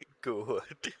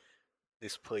 Good.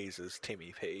 This pleases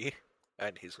Timmy P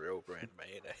and his real brand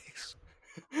mayonnaise.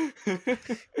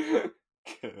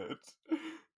 Good.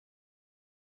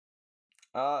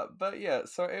 But yeah,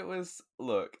 so it was.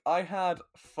 Look, I had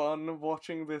fun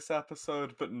watching this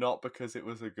episode, but not because it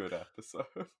was a good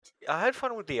episode. I had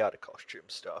fun with the out of costume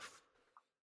stuff.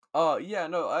 Yeah,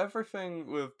 no,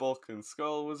 everything with Bulk and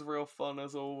Skull was real fun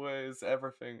as always.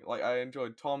 Everything, like, I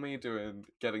enjoyed Tommy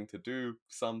getting to do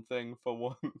something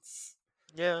for once.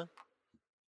 Yeah.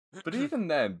 But even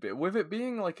then, with it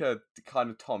being like a kind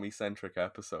of Tommy-centric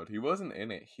episode, he wasn't in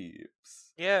it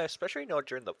heaps. Yeah, especially not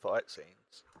during the fight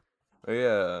scenes.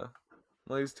 Yeah.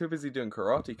 Well, he was too busy doing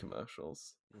karate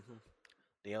commercials.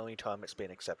 The only time it's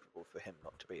been acceptable for him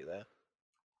not to be there.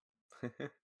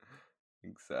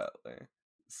 Exactly.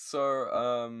 So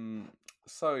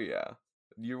yeah.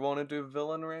 You want to do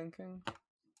villain ranking?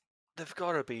 They've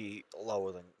got to be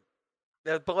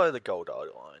they're below the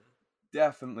Goldar line.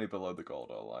 Definitely below the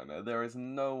Goldar line. There is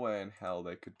no way in hell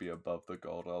they could be above the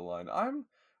Goldar line. I'm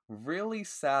really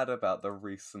sad about the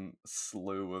recent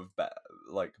slew of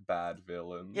bad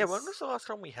villains. Yeah, when was the last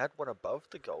time we had one above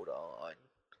the Goldar line?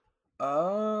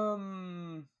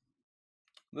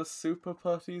 The super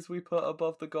putties we put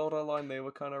above the Goldar line, they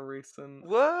were kind of recent.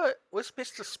 Was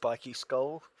Mr. Spiky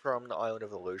Skull from the Island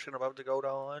of Illusion above the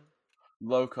Goldar line?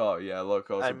 Lokar's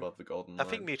And above the golden I line.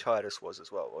 think Mutitus was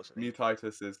as well, wasn't he?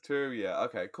 Mutitus is too, yeah.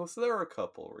 Okay, cool. So there are a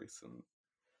couple recent.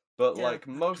 But Yeah. like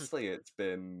mostly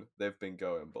they've been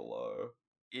going below.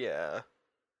 Yeah.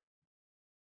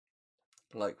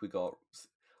 Like we got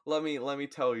let me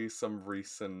tell you some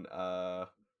recent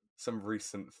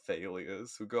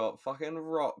failures. We got fucking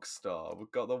Rockstar,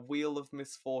 we've got the Wheel of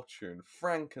Misfortune,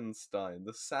 Frankenstein,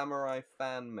 the Samurai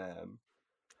Fan Man.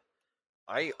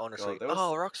 I honestly, there was-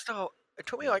 Rockstar. It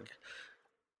took me Yeah.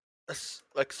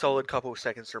 like solid couple of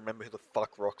seconds to remember who the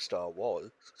fuck Rockstar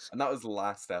was. And that was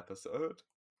last episode.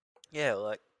 Yeah,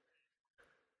 like,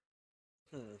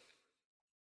 Or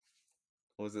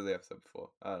was it the episode before?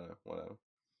 I don't know, whatever.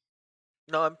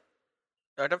 No,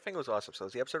 I don't think it was last episode. It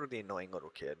was the episode with the annoying little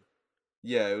kid.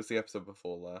 Yeah, it was the episode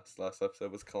before last. Last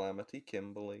episode was Calamity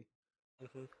Kimberly.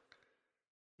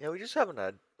 Yeah, we just haven't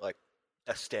had like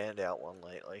a standout one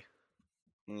lately.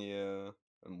 Yeah,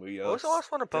 and we What was the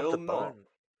last one above still the not. bone?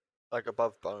 Like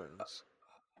above Bones.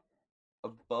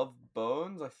 Above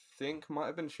Bones, I think might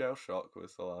have been Shell Shock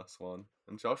was the last one,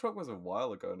 and Shell Shock was a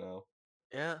while ago now.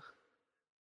 Yeah.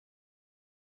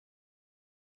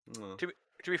 Oh.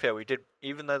 To be fair, we did,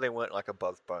 even though they weren't like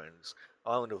above Bones,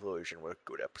 Island of Illusion were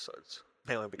good episodes.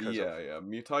 Mainly because yeah,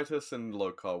 Mutitus and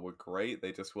Lokar were great.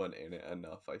 They just weren't in it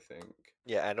enough, I think.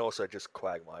 Yeah, and also just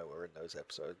Quagmire were in those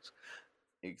episodes.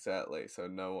 Exactly. So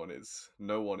no one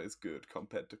is good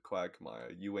compared to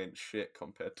Quagmire. You ain't shit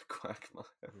compared to Quagmire.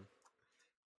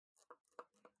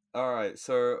 All right.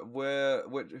 So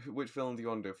which villain do you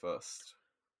want to do first?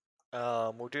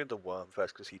 We'll do the Worm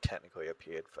first because he technically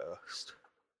appeared first.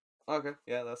 Okay.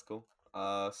 Yeah, that's cool.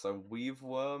 So Weave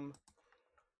Worm.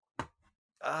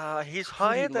 He's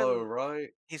higher Pretty low, than right?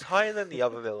 he's higher than the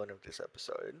other villain of this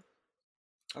episode,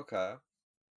 Okay.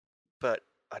 but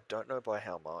I don't know by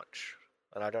how much,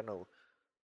 and I don't know.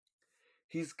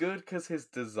 He's good because his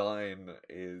design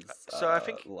is So I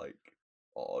think- like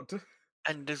odd.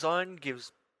 And design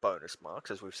gives bonus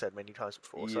marks, as we've said many times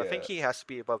before. So I think Yeah. he has to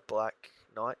be above Black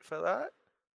Knight for that,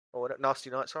 or what? Nasty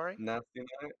Knight, sorry. Nasty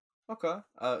Knight. Okay.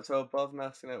 So above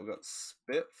Nasty Knight, we've got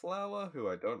Spitflower, who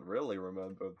I don't really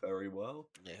remember very well.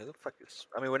 Yeah, who the fuck is?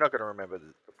 I mean, we're not gonna remember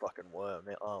the fucking worm,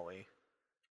 are we?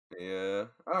 Yeah.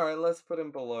 All right. Let's put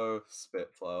him below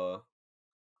Spitflower.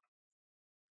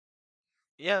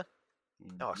 Yeah.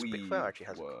 Oh, Spitfire actually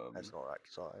has Weaveworm. an alright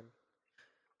design.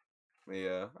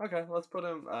 Yeah. Okay. Let's put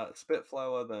him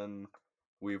Spitflower, then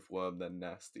Weaveworm, then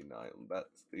Nasty Knight.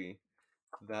 That's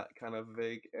that kind of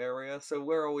vague area. So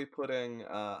where are we putting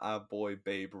our boy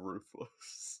Babe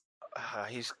Ruthless?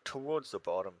 He's towards the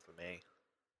bottom for me.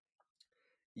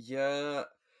 Yeah,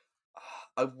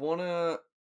 I wanna.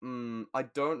 I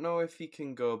don't know if he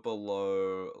can go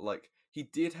below. Like, he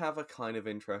did have a kind of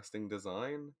interesting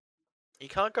design. He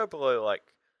can't go below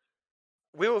like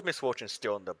Wheel of Misfortune's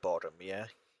still on the bottom, yeah.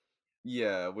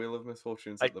 Yeah, Wheel of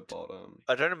Misfortune's I at the bottom.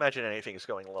 I don't imagine anything is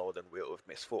going lower than Wheel of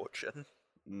Misfortune.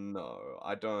 No,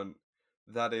 I don't.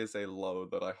 That is a low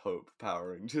that I hope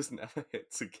Power Rangers never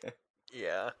hits again.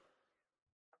 Yeah.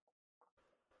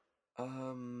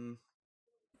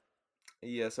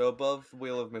 Yeah, so above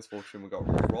Wheel of Misfortune, we got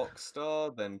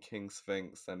Rockstar, then King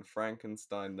Sphinx, then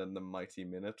Frankenstein, then the Mighty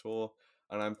Minotaur.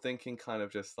 And I'm thinking kind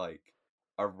of just like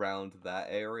around that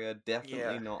area. Definitely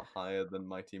Yeah. not higher than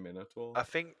Mighty Minotaur. I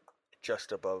think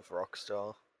just above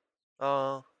Rockstar.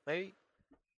 Maybe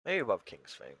above King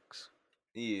Sphinx.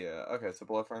 Yeah, okay, so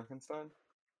below Frankenstein?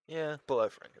 Yeah, below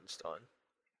Frankenstein.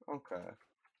 Okay.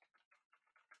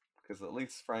 because at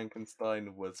least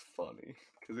Frankenstein was funny,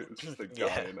 because it was just a guy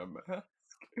Yeah. in a mask.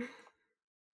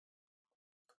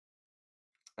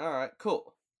 Alright,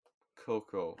 cool.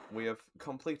 Cool. We have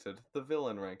completed the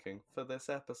villain ranking for this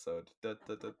episode. Da,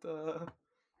 da, da, da.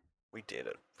 We did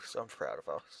it. So I'm proud of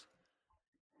us.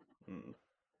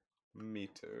 Me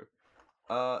too.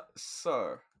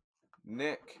 So,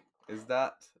 Nick, is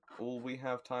that all we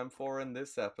have time for in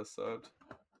this episode?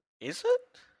 Is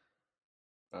it?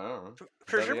 I don't know.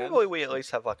 Presumably we at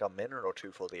least have like a minute or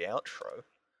two for the outro.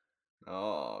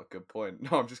 Oh, good point.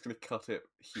 No, I'm just gonna cut it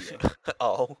here.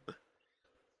 Oh.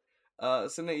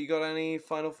 So Nick, you got any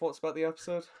final thoughts about the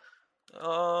episode?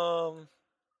 I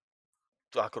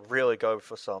could really go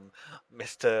for some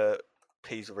Mr.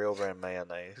 P's Real Brand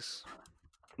mayonnaise.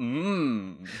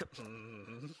 Mmm.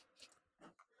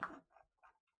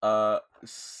 Mm.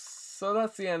 So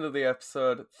that's the end of the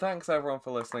episode. Thanks everyone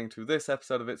for listening to this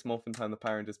episode of It's Morphin Time, the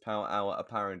Power Rangers Power Hour, a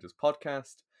Power Rangers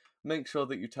podcast. Make sure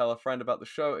that you tell a friend about the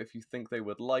show if you think they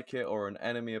would like it, or an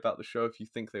enemy about the show if you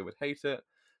think they would hate it.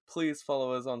 Please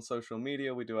follow us on social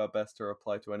media. We do our best to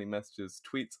reply to any messages,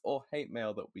 tweets, or hate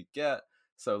mail that we get,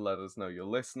 so let us know you're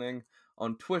listening.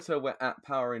 On Twitter, we're at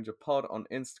Power Ranger Pod. On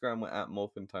Instagram, we're at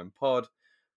Morphin Time Pod.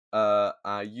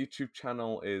 Our YouTube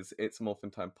channel is It's Morphin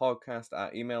Time Podcast.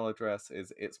 Our email address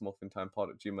is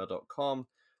itsmorphintimepod@gmail.com.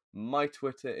 My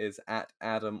Twitter is at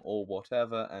Adam or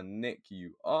whatever, and Nick,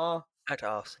 you are At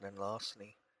Arson and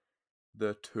Larceny.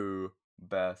 the two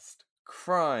best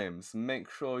crimes. Make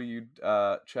sure you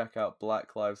check out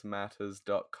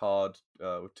blacklivesmatters.card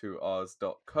with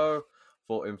 2rs.co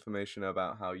for information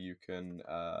about how you can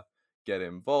get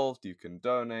involved. You can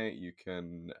donate, you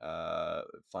can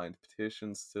find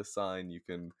petitions to sign, you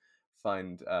can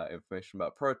find information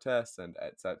about protests, and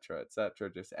etc.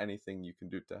 Just anything you can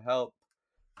do to help.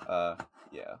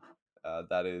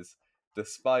 That is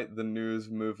despite the news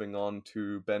moving on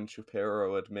to Ben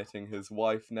Shapiro admitting his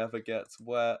wife never gets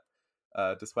wet.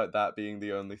 Despite that being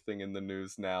the only thing in the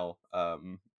news now,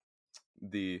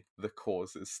 the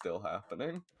cause is still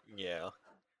happening. Yeah.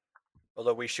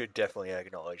 Although we should definitely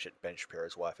acknowledge that Ben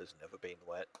Shapiro's wife has never been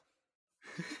wet.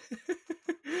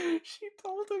 She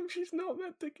told him she's not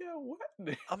meant to get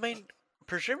wet. I mean,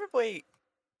 presumably,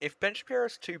 if Ben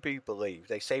Shapiro's to be believed,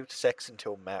 they saved sex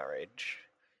until marriage.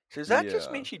 So does that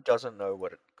just mean Yeah. she doesn't know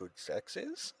what good sex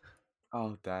is?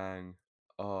 Oh dang.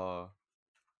 Oh,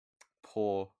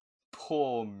 poor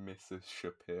Mrs.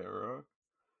 Shapiro.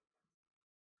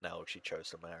 No, she chose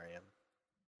to marry him.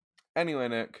 Anyway,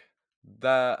 Nick,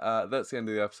 that's the end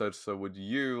of the episode. So would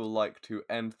you like to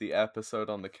end the episode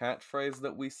on the catchphrase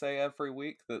that we say every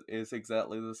week that is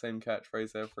exactly the same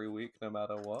catchphrase every week, no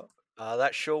matter what?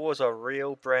 That sure was a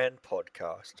real brand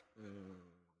podcast.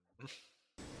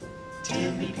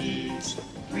 Timmy P's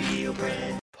Real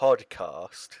Brand.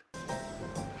 Podcast.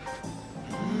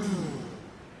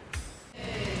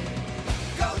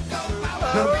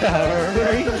 The Power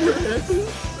Rangers.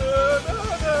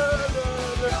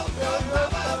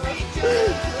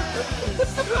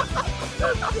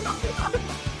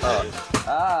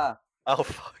 Ah! Oh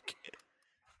fuck.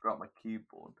 Dropped my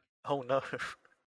keyboard. Oh no.